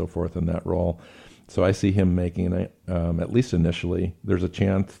Bowl and so forth in that role. So I see him making it, at least initially. There's a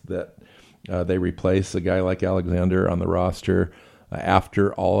chance that they replace a guy like Alexander on the roster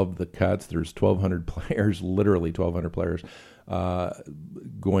after all of the cuts. There's 1,200 players, literally 1,200 players,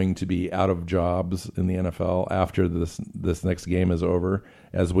 going to be out of jobs in the NFL after this next game is over,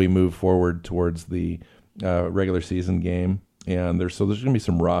 as we move forward towards the regular season game. And there's going to be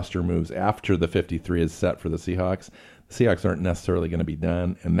some roster moves after the 53 is set for the Seahawks. The Seahawks aren't necessarily going to be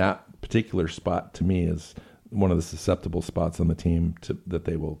done, and that particular spot to me is one of the susceptible spots on the team that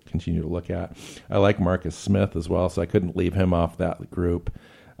they will continue to look at. I like Marcus Smith as well, so I couldn't leave him off that group.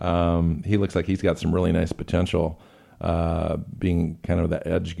 He looks like he's got some really nice potential, being kind of the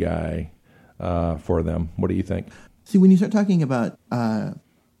edge guy for them. What do you think? See, when you start talking about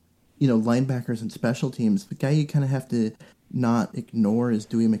linebackers and special teams, the guy you kind of have to not ignore is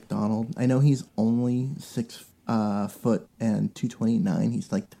Dewey McDonald. I know he's only 6 foot and 229.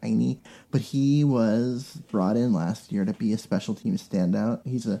 He's like tiny, but he was brought in last year to be a special team standout.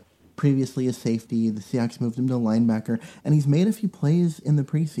 He's previously a safety. The Seahawks moved him to a linebacker, and he's made a few plays in the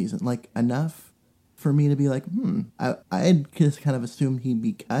preseason, like enough for me to be like, I just kind of assumed he'd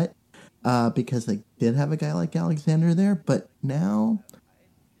be cut because they did have a guy like Alexander there, but now,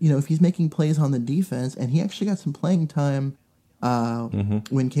 if he's making plays on the defense, and he actually got some playing time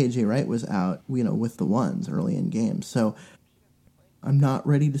when KJ Wright was out, with the ones early in games. So I'm not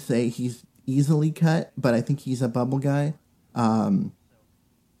ready to say he's easily cut, but I think he's a bubble guy. But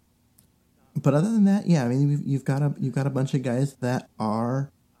other than that, yeah, I mean, you've got a bunch of guys that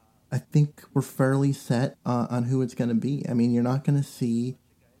are, I think we're fairly set on who it's going to be. I mean, you're not going to see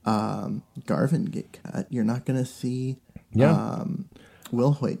Garvin get cut. You're not going to see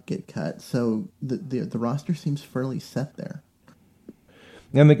Will Hoyt get cut. So the roster seems fairly set there.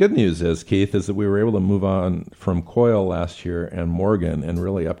 And the good news is, Keith, is that we were able to move on from Coyle last year and Morgan and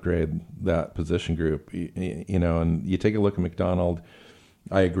really upgrade that position group. And you take a look at McDonald.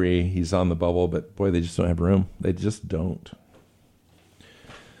 I agree, he's on the bubble, but boy, they just don't have room. They just don't.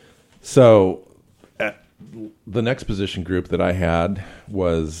 So the next position group that I had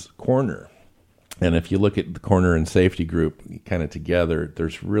was corner. And if you look at the corner and safety group kind of together,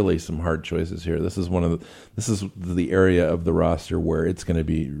 there's really some hard choices here. This is the area of the roster where it's going to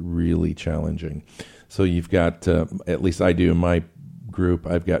be really challenging. So you've got, at least I do in my group,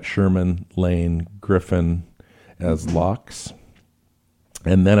 I've got Sherman, Lane, Griffin as locks.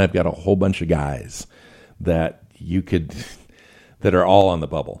 And then I've got a whole bunch of guys that that are all on the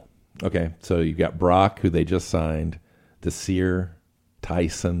bubble. Okay, so you've got Brock, who they just signed, Desir,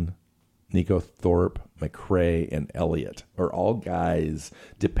 Tyson, Nico Thorpe, McCray, and Elliott are all guys,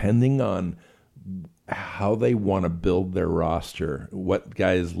 depending on how they want to build their roster, what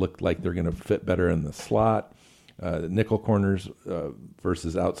guys look like they're going to fit better in the slot, nickel corners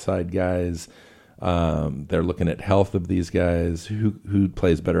versus outside guys. They're looking at health of these guys, who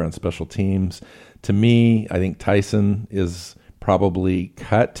plays better on special teams. To me, I think Tyson is probably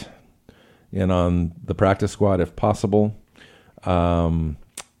cut and on the practice squad if possible.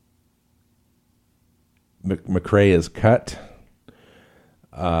 McCray is cut.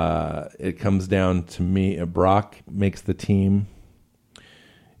 It comes down to me. Brock makes the team.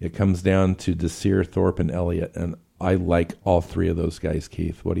 It comes down to Desir, Thorpe, and Elliott, and I like all three of those guys.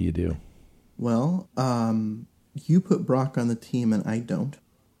 Keith, what do you do? Well, you put Brock on the team, and I don't.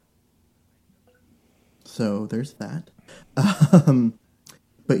 So there's that.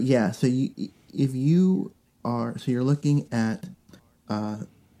 But yeah, so you're looking at.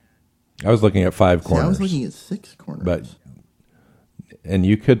 I was looking at 5 corners. I was looking at 6 corners. And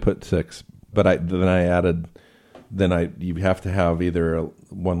you could put 6, but you have to have either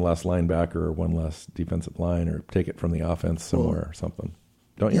one less linebacker or one less defensive line, or take it from the offense somewhere or something.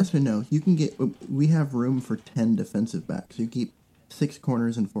 Don't you? Yes or no? We have room for 10 defensive backs. You keep 6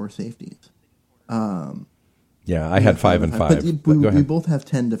 corners and 4 safeties. Yeah, I had 5 and 5. But we both have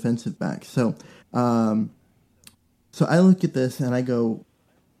 10 defensive backs. So I look at this and I go,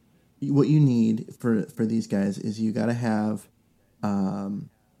 what you need for these guys is you got to have,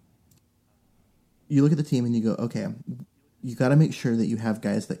 you look at the team and you go, okay, you got to make sure that you have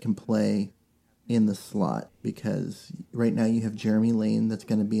guys that can play in the slot, because right now you have Jeremy Lane that's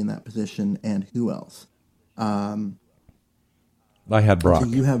going to be in that position, and who else? I had Brock. So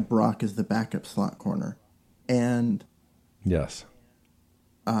you have Brock as the backup slot corner. And yes.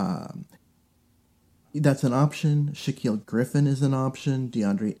 That's an option. Shaquille Griffin is an option.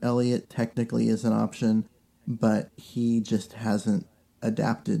 DeAndre Elliott technically is an option. but he just hasn't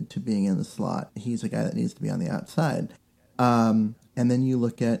adapted to being in the slot. He's a guy that needs to be on the outside. And then you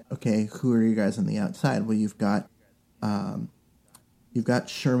look at, okay, who are you guys on the outside? Well, you've got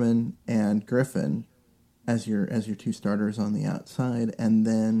Sherman and Griffin as your two starters on the outside, and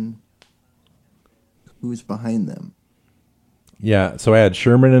then who's behind them? Yeah, so I had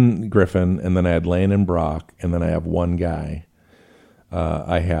Sherman and Griffin, and then I had Lane and Brock, and then I have one guy.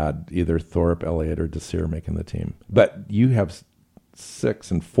 I had either Thorpe, Elliott, or Desir making the team. But you have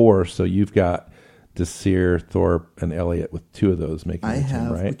 6 and 4, so you've got Desir, Thorpe, and Elliott with 2 of those making the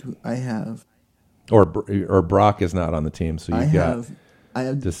team, right? I have. Or Brock is not on the team, so you've got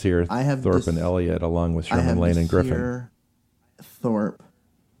Desir, Thorpe, and Elliott along with Sherman, Lane, and Griffin. Thorpe,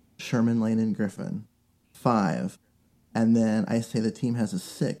 Sherman, Lane, and Griffin. 5. And then I say the team has a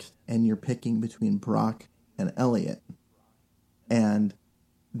 6th, and you're picking between Brock and Elliott. And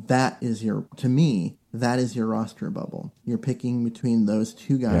that is to me, that is your roster bubble. You're picking between those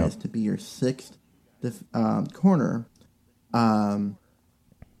 2 guys to be your 6th corner,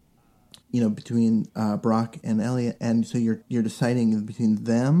 between Brock and Elliott. And so you're deciding between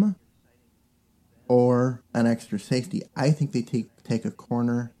them or an extra safety. I think they take a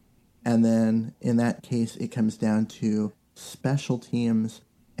corner, and then in that case, it comes down to special teams,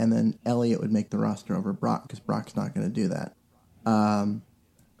 and then Elliott would make the roster over Brock because Brock's not going to do that.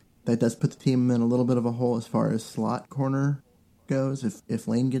 That does put the team in a little bit of a hole as far as slot corner goes if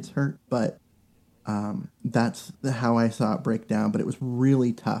Lane gets hurt, but that's how I saw it break down. But it was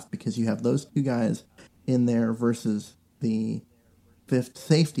really tough because you have those 2 guys in there versus the 5th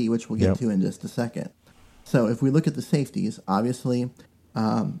safety, which we'll get to in just a second. So if we look at the safeties, obviously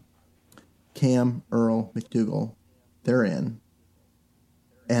Cam, Earl, McDougal, they're in.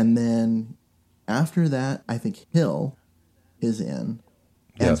 And then after that, I think Hill is in.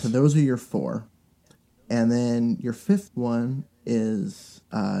 And so those are your 4. And then your 5th one is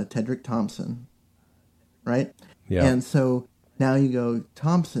Tedrick Thompson, right? Yeah. And so now you go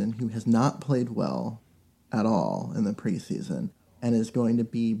Thompson, who has not played well at all in the preseason and is going to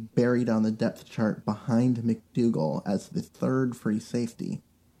be buried on the depth chart behind McDougal as the 3rd free safety.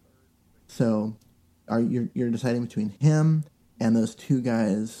 So you're deciding between him and those 2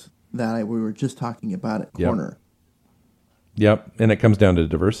 guys that we were just talking about at corner. Yep, and it comes down to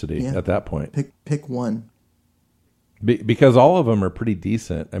diversity at that point. Pick one. Because all of them are pretty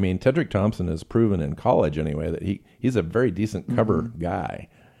decent. I mean, Tedrick Thompson has proven in college anyway that he's a very decent cover guy,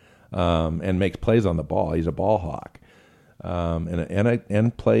 and makes plays on the ball. He's a ball hawk,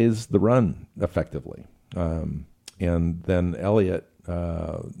 and plays the run effectively. And then Elliott,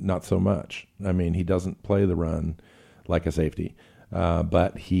 not so much. I mean, he doesn't play the run like a safety,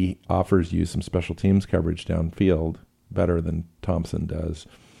 but he offers you some special teams coverage downfield better than Thompson does.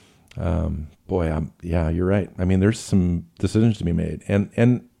 You're right. I mean, there's some decisions to be made.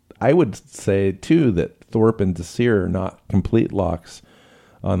 And I would say, too, that Thorpe and Desir are not complete locks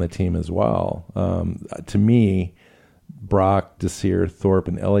on the team as well. To me, Brock, Desir, Thorpe,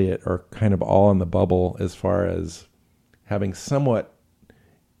 and Elliott are kind of all on the bubble as far as having somewhat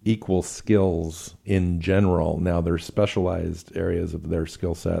equal skills in general. Now, there's specialized areas of their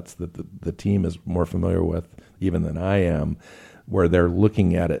skill sets that the team is more familiar with even than I am, where they're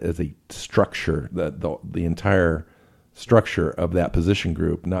looking at it as a structure, the entire structure of that position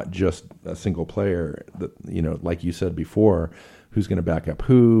group, not just a single player that, like you said before, who's going to back up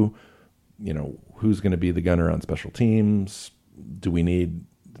who, who's going to be the gunner on special teams. Do we need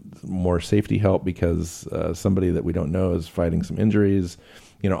more safety help because somebody that we don't know is fighting some injuries?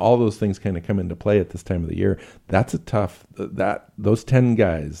 All those things kind of come into play at this time of the year. That's those 10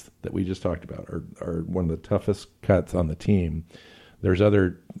 guys that we just talked about are one of the toughest cuts on the team. There's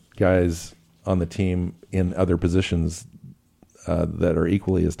other guys on the team in other positions that are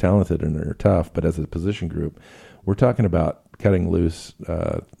equally as talented and are tough, but as a position group, we're talking about cutting loose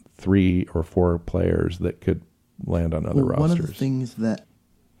 3 or 4 players that could land on other rosters. One of the things that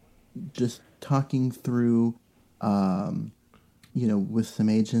just talking through with some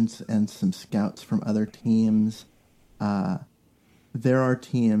agents and some scouts from other teams, there are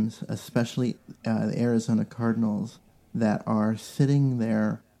teams, especially the Arizona Cardinals, that are sitting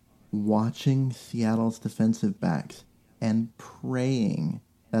there watching Seattle's defensive backs and praying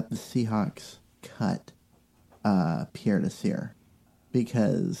that the Seahawks cut Pierre Desir,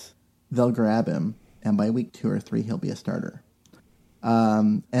 because they'll grab him, and by week 2 or 3, he'll be a starter.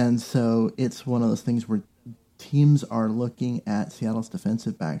 And so it's one of those things where teams are looking at Seattle's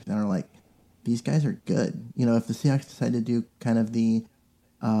defensive backs and are like, these guys are good. If the Seahawks decide to do kind of the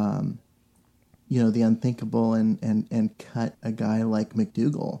unthinkable and cut a guy like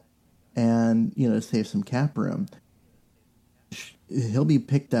McDougal, and to save some cap room, he'll be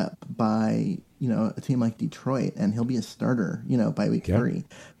picked up by a team like Detroit, and he'll be a starter by week 3.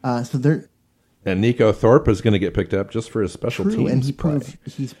 So they're. And Nico Thorpe is going to get picked up just for his special teams and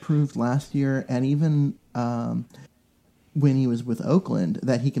he's proved last year, and even when he was with Oakland,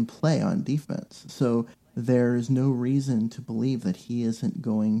 that he can play on defense. So there's no reason to believe that he isn't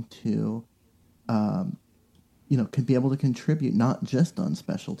going to, could be able to contribute, not just on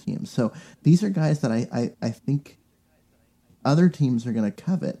special teams. So these are guys that I think other teams are going to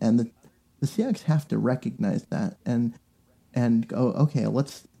covet, and the Seahawks have to recognize that and go, okay,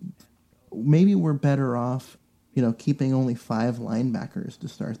 maybe we're better off, keeping only 5 linebackers to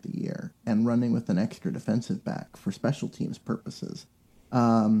start the year and running with an extra defensive back for special teams purposes.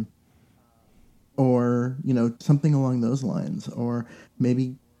 Or, something along those lines. Or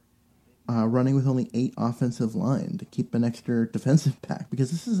maybe running with only 8 offensive line to keep an extra defensive back,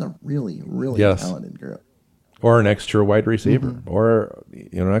 because this is a really, really talented group. Or an extra wide receiver, or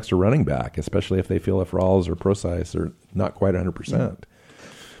an extra running back, especially if they feel if Rawls or Procise are not quite 100%.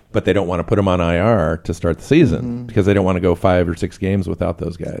 But they don't want to put them on IR to start the season because they don't want to go 5 or 6 games without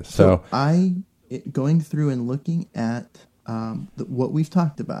those guys. So going through and looking at what we've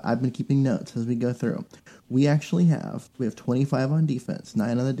talked about, I've been keeping notes as we go through. We have 25 on defense,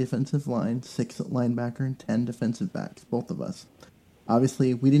 9 on the defensive line, 6 at linebacker, and 10 defensive backs, both of us.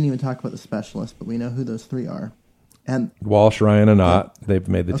 Obviously, we didn't even talk about the specialists, but we know who those 3 are. And Walsh, Ryan, and Ott, they've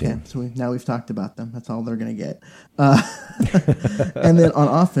made the team. So now we've talked about them. That's all they're going to get. And then on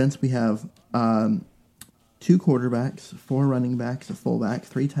offense, we have 2 quarterbacks, 4 running backs, a fullback,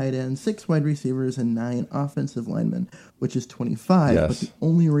 3 tight ends, 6 wide receivers, and 9 offensive linemen, which is 25. Yes. But the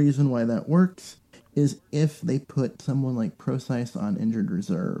only reason why that works is if they put someone like Procise on injured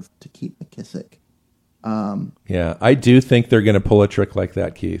reserve to keep McKissick. I do think they're going to pull a trick like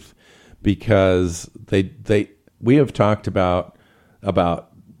that, Keith, because we have talked about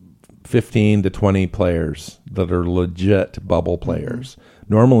 15 to 20 players that are legit bubble players.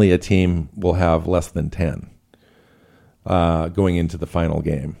 Normally a team will have less than 10 going into the final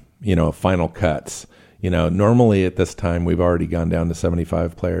game, final cuts. Normally at this time we've already gone down to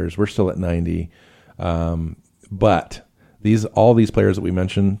 75 players. We're still at 90. But all these players that we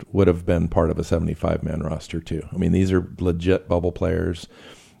mentioned would have been part of a 75-man roster too. I mean, these are legit bubble players.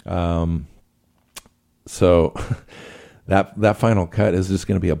 So that final cut is just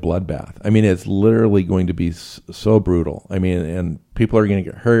going to be a bloodbath. I mean, it's literally going to be so brutal. I mean, and people are going to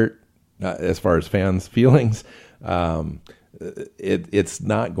get hurt as far as fans' feelings. It's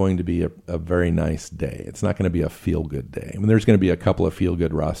not going to be a very nice day. It's not going to be a feel-good day. I mean, there's going to be a couple of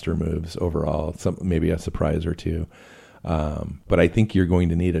feel-good roster moves overall, maybe a surprise or 2. But I think you're going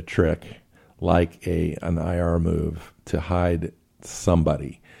to need a trick like an IR move to hide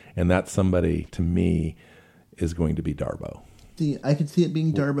somebody. And that somebody, to me, is going to be Darboh. See, I could see it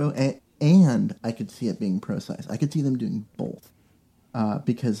being Darboh, and I could see it being Procise. I could see them doing both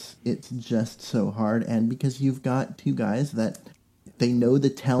because it's just so hard, and because you've got 2 guys that they know the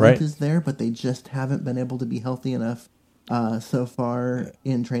talent is there, but they just haven't been able to be healthy enough so far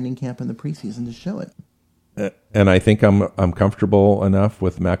in training camp and the preseason to show it. And I think I'm comfortable enough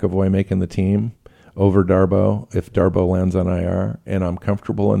with McAvoy making the team over Darboh if Darboh lands on IR, and I'm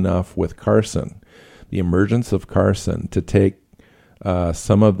comfortable enough with Carson, the emergence of Carson, to take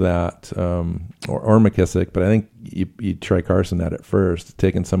some of that, or McKissick, but I think you try Carson at it first,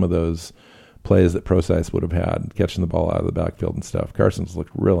 taking some of those plays that Procise would have had, catching the ball out of the backfield and stuff. Carson's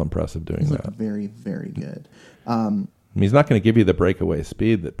looked real impressive doing that. Very, very good. I mean, he's not going to give you the breakaway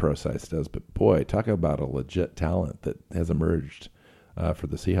speed that Procise does, but boy, talk about a legit talent that has emerged for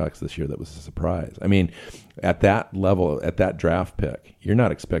the Seahawks this year that was a surprise. I mean, at that level, at that draft pick, you're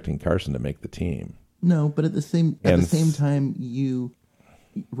not expecting Carson to make the team. No, but at the same time,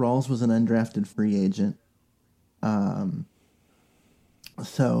 Rawls was an undrafted free agent.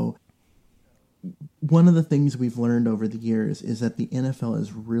 So one of the things we've learned over the years is that the NFL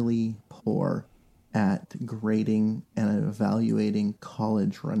is really poor at grading and evaluating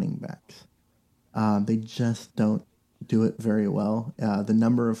college running backs. They just don't do it very well. The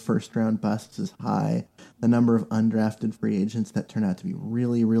number of first-round busts is high. The number of undrafted free agents that turn out to be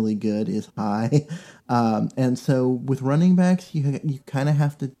really, really good is high. And so with running backs, you kind of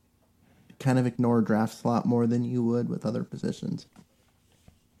have to kind of ignore draft slot more than you would with other positions.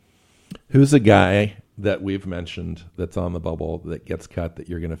 Who's a guy that we've mentioned that's on the bubble that gets cut that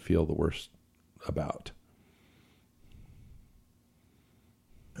you're going to feel the worst about?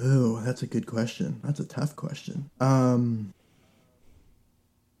 Oh, that's a good question. That's a tough question.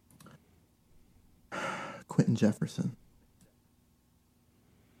 Quentin Jefferson.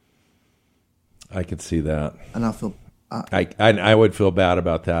 I could see that. And I'll feel... I would feel bad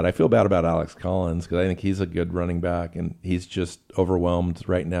about that. I feel bad about Alex Collins because I think he's a good running back, and he's just overwhelmed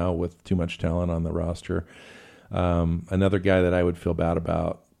right now with too much talent on the roster. Another guy that I would feel bad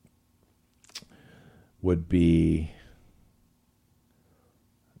about would be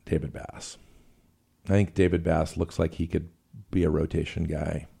David Bass. I think David Bass looks like he could be a rotation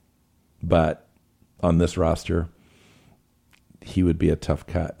guy, but on this roster, he would be a tough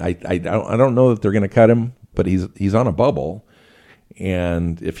cut. I don't know that they're going to cut him, but he's on a bubble,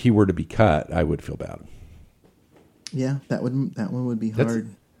 and if he were to be cut, I would feel bad. Yeah, that one would be hard.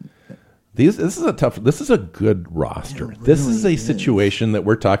 This is a good roster. Really this is a situation that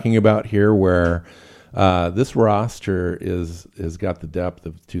we're talking about here where this roster has got the depth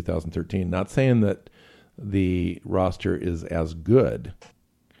of 2013. Not saying that the roster is as good,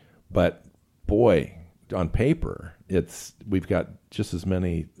 but boy, on paper, we've got just as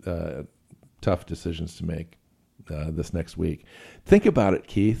many tough decisions to make this next week. Think about it,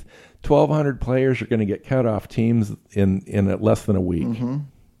 Keith. 1,200 players are going to get cut off teams in less than a week. Mm-hmm.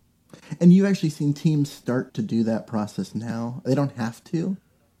 And you've actually seen teams start to do that process now. They don't have to,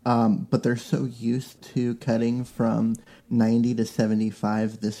 but they're so used to cutting from 90 to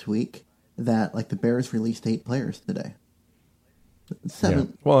 75 this week that, like, the Bears released 8 players today. 7. Yeah.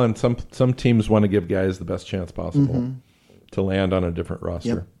 Well, and some teams want to give guys the best chance possible to land on a different roster.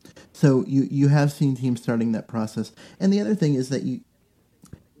 Yep. So you have seen teams starting that process. And the other thing is that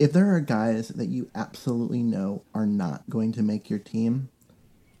if there are guys that you absolutely know are not going to make your team,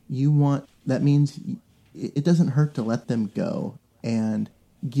 that means it doesn't hurt to let them go and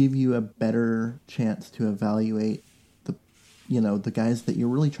give you a better chance to evaluate the guys that you're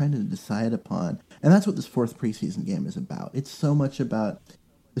really trying to decide upon. And that's what this 4th preseason game is about. It's so much about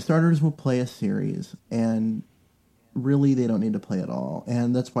the starters will play a series, and really they don't need to play at all.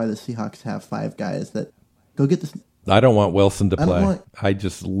 And that's why the Seahawks have 5 guys that go get this. I don't want Wilson to play. I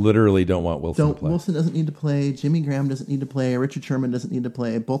just literally don't want Wilson to play. Wilson doesn't need to play. Jimmy Graham doesn't need to play. Richard Sherman doesn't need to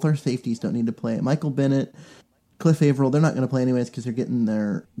play. Both our safeties don't need to play. Michael Bennett, Cliff Averill, they're not going to play anyways because they're getting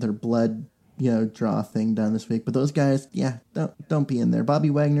their blood draw thing done this week. But those guys, don't be in there. Bobby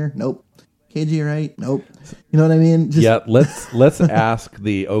Wagner, nope. KJ Wright, nope. You know what I mean? Let's ask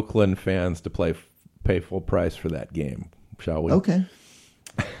the Oakland fans to pay full price for that game, shall we? Okay.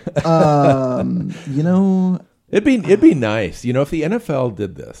 It'd be nice, if the NFL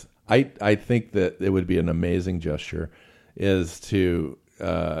did this. I think that it would be an amazing gesture, is to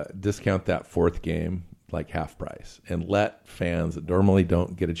discount that 4th game like half price and let fans that normally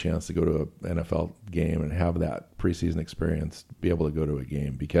don't get a chance to go to an NFL game and have that preseason experience be able to go to a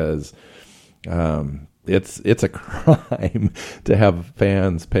game, because it's a crime to have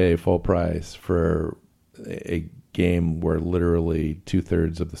fans pay full price for a game where literally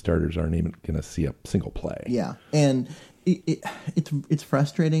 2/3 of the starters aren't even going to see a single play. Yeah, and it's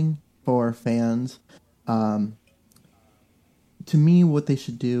frustrating for fans. To me, what they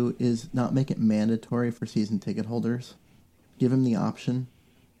should do is not make it mandatory for season ticket holders. Give them the option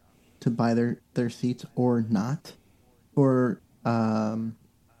to buy their seats or not for the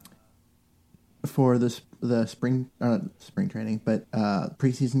spring training, but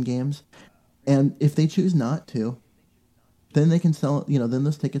preseason games. And if they choose not to, then they can sell. Then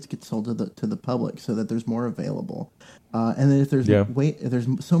those tickets get sold to the public so that there's more available. And then if there's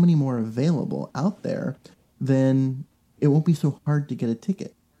so many more available out there, then it won't be so hard to get a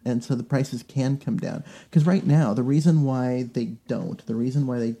ticket, and so the prices can come down. Because right now, the reason why they don't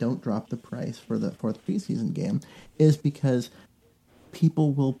drop the price for the 4th preseason game is because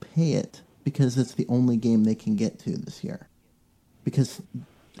people will pay it because it's the only game they can get to this year. Because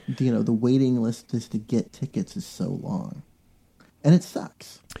the waiting list just to get tickets is so long, and it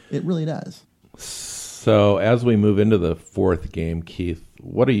sucks. It really does. So as we move into the 4th game, Keith,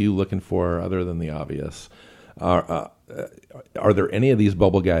 what are you looking for other than the obvious? Are there any of these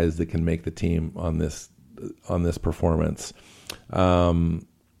bubble guys that can make the team on this performance, or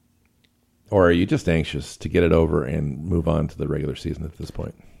are you just anxious to get it over and move on to the regular season at this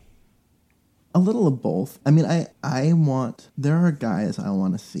point? A little of both. I mean, there are guys I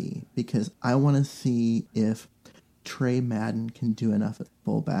want to see, because I want to see if Trey Madden can do enough at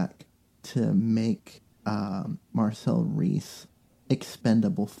fullback to make Marcel Reese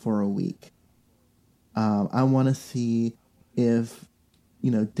expendable for a week. I want to see if,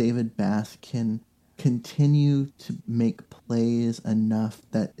 David Bass can continue to make plays enough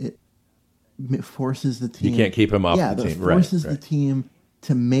that it forces the team. You can't keep him off the team. Forces the team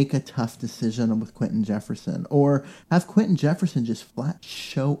to make a tough decision with Quentin Jefferson, or have Quentin Jefferson just flat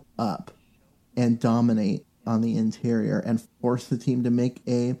show up and dominate on the interior and force the team to make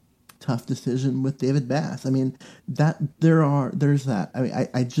a tough decision with David Bass. I mean, there's that. I mean,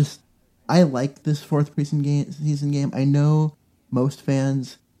 I like this fourth season game. I know most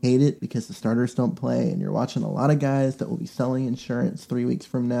fans hate it because the starters don't play, and you're watching a lot of guys that will be selling insurance 3 weeks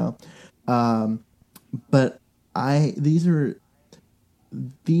from now. But these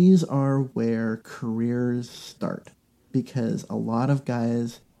are where careers start, because a lot of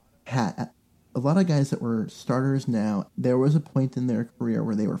guys that were starters now, there was a point in their career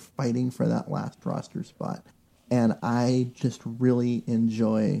where they were fighting for that last roster spot. And I just really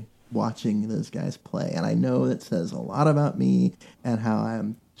enjoy watching those guys play. And I know that says a lot about me and how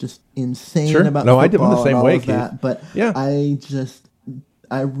I'm just insane about football. I did the same way, Keith. That. But yeah.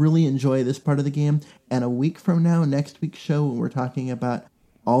 I really enjoy this part of the game. And a week from now, next week's show, we're talking about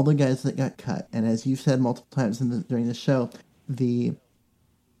all the guys that got cut. And as you've said multiple times during the show, the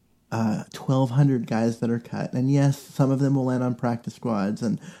 1,200 guys that are cut. And yes, some of them will land on practice squads,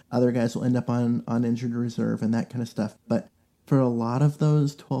 and other guys will end up on injured reserve and that kind of stuff. But for a lot of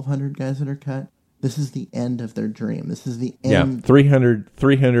those 1,200 guys that are cut, this is the end of their dream. This is the end. Yeah,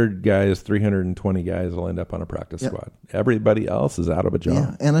 300 guys, 320 guys will end up on a practice squad. Everybody else is out of a job.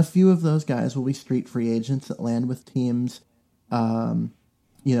 Yeah, and a few of those guys will be street free agents that land with teams,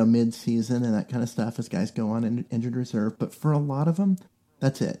 mid-season and that kind of stuff as guys go on injured reserve. But for a lot of them,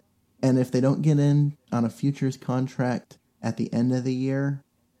 that's it. And if they don't get in on a futures contract at the end of the year,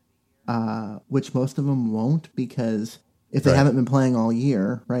 which most of them won't, because if they haven't been playing all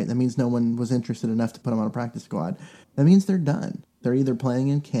year, right, that means no one was interested enough to put them on a practice squad. That means they're done. They're either playing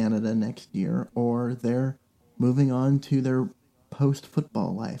in Canada next year or they're moving on to their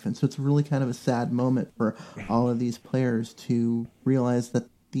post-football life. And so it's really kind of a sad moment for all of these players to realize that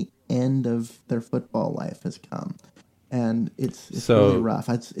the end of their football life has come. And it's really rough.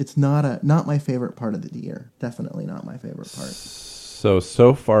 It's not my favorite part of the year. Definitely not my favorite part.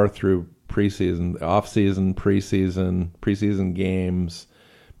 So far through preseason, off-season, preseason games,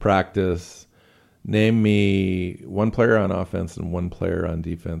 practice, name me one player on offense and one player on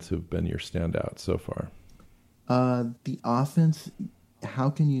defense who've been your standout so far. The offense, how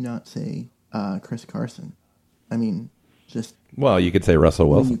can you not say Chris Carson? I mean, you could say Russell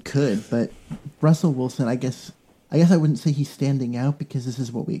Wilson. You could, but Russell Wilson, I guess I wouldn't say he's standing out, because this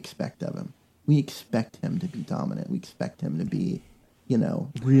is what we expect of him. We expect him to be dominant. We expect him to be,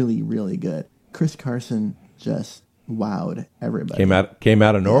 really, really good. Chris Carson just wowed everybody. Came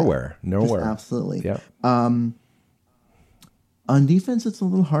out of nowhere. Absolutely. Yeah. On defense, it's a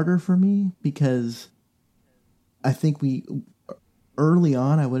little harder for me, because I think early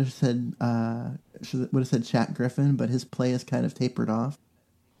on I would have said Shaq Griffin, but his play has kind of tapered off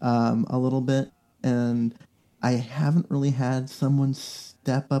a little bit, and I haven't really had someone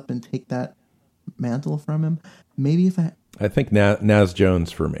step up and take that mantle from him. Maybe if I think Naz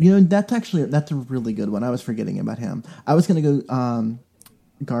Jones for me. That's a really good one. I was forgetting about him. I was going to go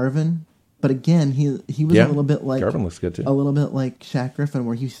Garvin, but again, he was a little bit like Garvin looks good too. A little bit like Shaq Griffin,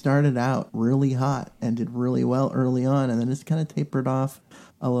 where he started out really hot and did really well early on, and then it's kind of tapered off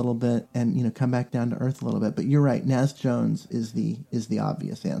a little bit and come back down to earth a little bit. But you're right, Naz Jones is the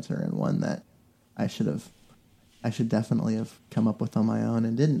obvious answer, and one that I should definitely have come up with on my own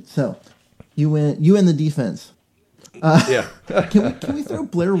and didn't. So you in the defense. Can we throw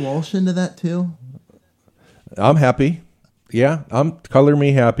Blair Walsh into that too? I'm happy. Yeah, I'm color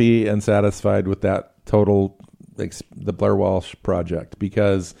me happy and satisfied with that total, the Blair Walsh project,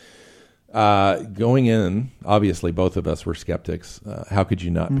 because going in, obviously both of us were skeptics. How could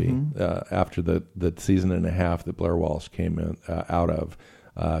you not be after the season and a half that Blair Walsh came in out of?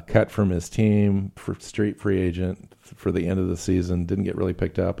 Cut from his team for street free agent for the end of the season, didn't get really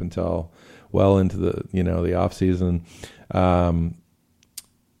picked up until well into the off season.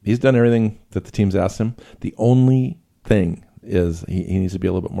 He's done everything that the team's asked him. The only thing is he needs to be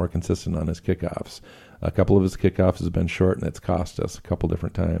a little bit more consistent on his kickoffs. A couple of his kickoffs has been short, and it's cost us a couple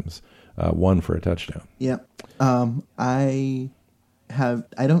different times. One for a touchdown. Yeah. I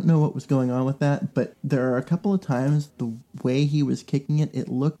don't know what was going on with that, but there are a couple of times the way he was kicking it, it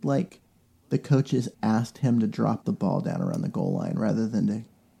looked like the coaches asked him to drop the ball down around the goal line rather than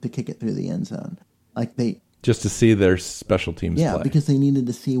to kick it through the end zone. Just to see their special teams play. Yeah, because they needed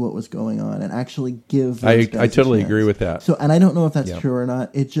to see what was going on and actually give I totally agree with that. So, and I don't know if that's true or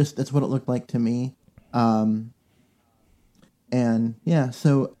not. That's what it looked like to me. And yeah,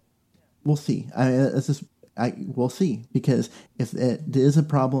 so we'll see. We'll see, because if it is a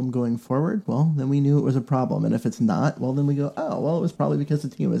problem going forward, well, then we knew it was a problem. And if it's not, well, then we go, oh, well, it was probably because the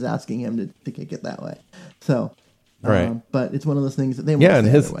team was asking him to kick it that way. So Right. But it's one of those things that they won't Yeah, and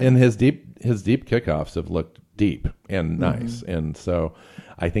stay his either way. and his deep kickoffs have looked deep and nice, and so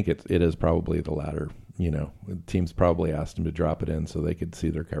I think it is probably the latter. Teams probably asked him to drop it in so they could see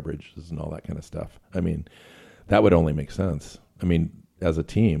their coverages and all that kind of stuff. I mean, that would only make sense. I mean, as a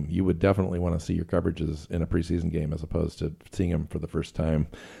team, you would definitely want to see your coverages in a preseason game as opposed to seeing them for the first time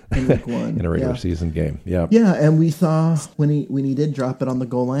in week 1. in a regular season game. Yeah. Yeah, and we saw when he did drop it on the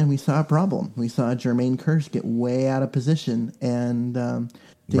goal line, we saw a problem. We saw Jermaine Kearse get way out of position, and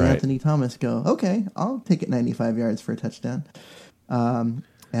Anthony Thomas go, okay, I'll take it 95 yards for a touchdown. And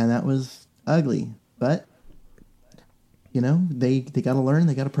that was ugly. But, they got to learn,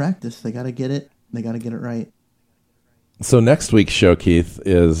 they got to practice, they got to get it right. So next week's show, Keith,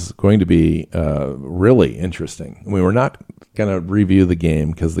 is going to be really interesting. We're not going to review the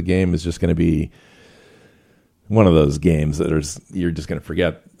game because the game is just going to be one of those games that you're just going to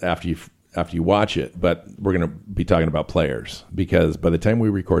forget after you watch it. But we're going to be talking about players because by the time we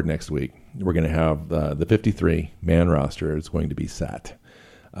record next week, we're going to have the 53-man roster is going to be set.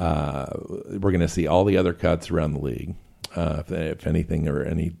 We're going to see all the other cuts around the league, if anything or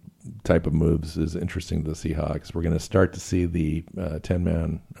any type of moves is interesting to the Seahawks. We're going to start to see the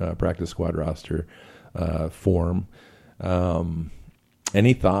 10-man practice squad roster form.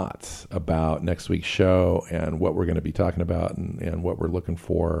 Any thoughts about next week's show and what we're going to be talking about and what we're looking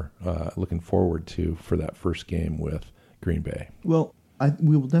forward to for that first game with Green Bay? Well,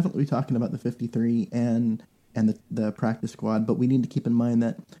 we will definitely be talking about the 53 and the practice squad, but we need to keep in mind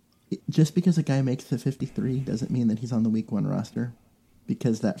that just because a guy makes the 53 doesn't mean that he's on the week 1 roster,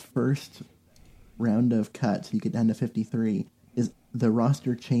 because that first round of cuts, you get down to 53, is the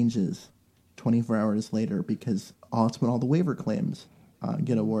roster changes 24 hours later because it's when all the waiver claims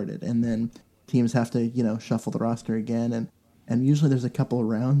get awarded, and then teams have to shuffle the roster again, and usually there's a couple of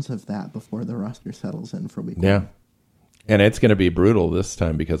rounds of that before the roster settles in for week 1. And it's going to be brutal this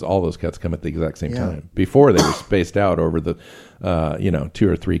time because all those cuts come at the exact same time. Before they were spaced out over the 2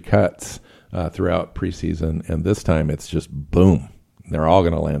 or 3 cuts throughout preseason, and this time it's just boom. They're all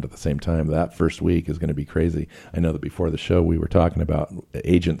going to land at the same time. That first week is going to be crazy. I know that before the show we were talking about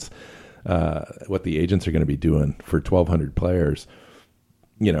agents, what the agents are going to be doing for 1,200 players,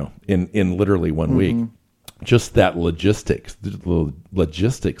 in literally 1 week. Just that logistics of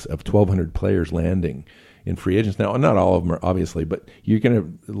 1,200 players landing in free agents. Now, not all of them are obviously, but you're going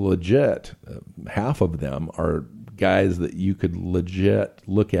to legit, half of them are guys that you could legit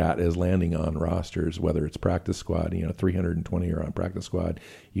look at as landing on rosters, whether it's practice squad, 320 are on practice squad.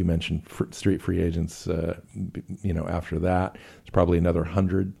 You mentioned street free agents, after that, there's probably another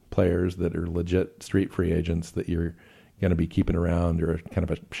 100 players that are legit street free agents that you're going to be keeping around, or kind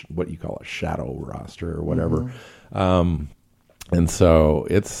of what you call a shadow roster or whatever. And so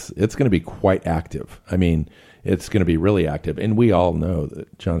it's going to be quite active. I mean, it's going to be really active. And we all know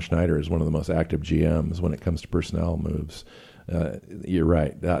that John Schneider is one of the most active GMs when it comes to personnel moves. You're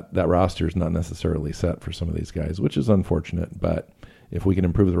right. That roster is not necessarily set for some of these guys, which is unfortunate. But if we can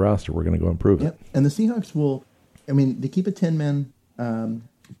improve the roster, we're going to go improve it. And the Seahawks they keep a 10-man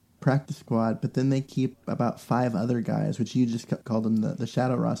practice squad, but then they keep about 5 other guys, which you just called them the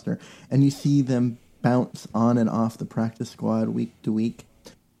shadow roster. And you see them bounce on and off the practice squad week to week.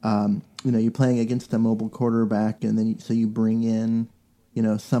 You're playing against a mobile quarterback, and then you bring in,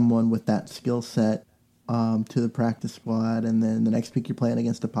 someone with that skill set to the practice squad, and then the next week you're playing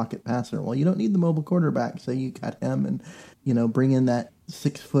against a pocket passer. Well, you don't need the mobile quarterback, so you cut him and bring in that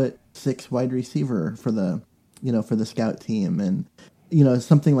 6'6" wide receiver for the scout team, and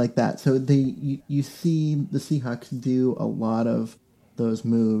something like that. So you see the Seahawks do a lot of those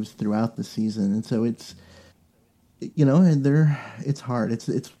moves throughout the season, and so it's it's hard.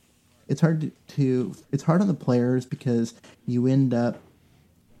 It's hard on the players because you end up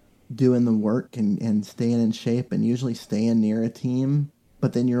doing the work and staying in shape and usually staying near a team,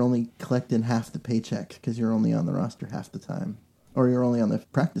 but then you're only collecting half the paychecks because you're only on the roster half the time, or you're only on the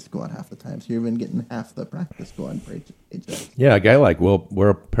practice squad half the time, so you're even getting half the practice squad paychecks. Yeah, a guy like Will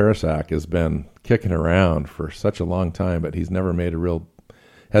Parasak has been kicking around for such a long time, but he's never made a real.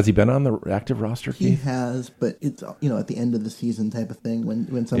 Has he been on the active roster, Keith? He has, but it's at the end of the season type of thing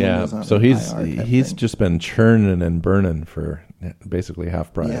when someone goes on. So he's just been churning and burning for basically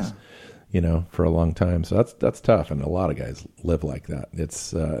half price, for a long time. So that's tough, and a lot of guys live like that.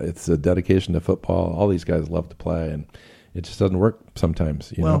 It's a dedication to football. All these guys love to play, and it just doesn't work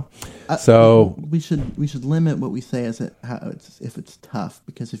sometimes. So we should limit what we say as if it's tough,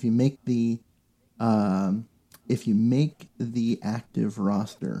 because if you make the active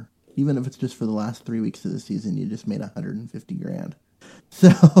roster, even if it's just for the last 3 weeks of the season, you just made $150,000.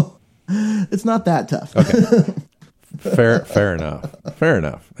 So it's not that tough. Okay. Fair enough. Fair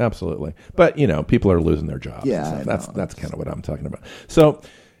enough. Absolutely. But, people are losing their jobs. Yeah, that's kind of what I'm talking about. So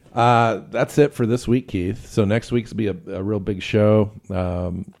that's it for this week, Keith. So next week's will be a real big show.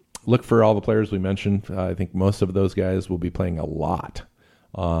 Look for all the players we mentioned. I think most of those guys will be playing a lot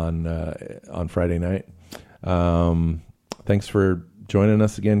on Friday night. Thanks for joining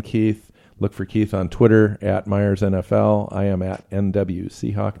us again, Keith. Look for Keith on Twitter at Myers NFL. I am at NW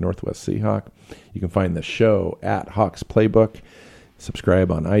Seahawk, Northwest Seahawk. You can find the show at Hawks Playbook.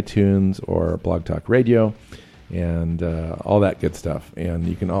 Subscribe on iTunes or Blog Talk Radio and all that good stuff. And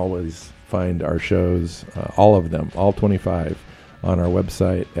you can always find our shows, all of them, all 25, on our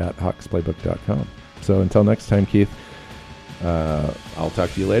website at hawksplaybook.com. So until next time, Keith, I'll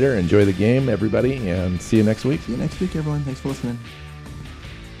talk to you later. Enjoy the game, everybody, and see you next week. See you next week, everyone. Thanks for listening.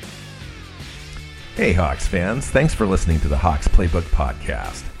 Hey, Hawks fans. Thanks for listening to the Hawks Playbook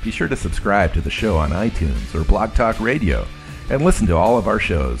Podcast. Be sure to subscribe to the show on iTunes or Blog Talk Radio and listen to all of our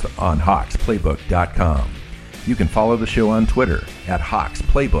shows on hawksplaybook.com. You can follow the show on Twitter at Hawks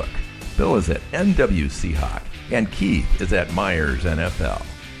Playbook. Bill is at NW Seahawk, and Keith is at Myers NFL.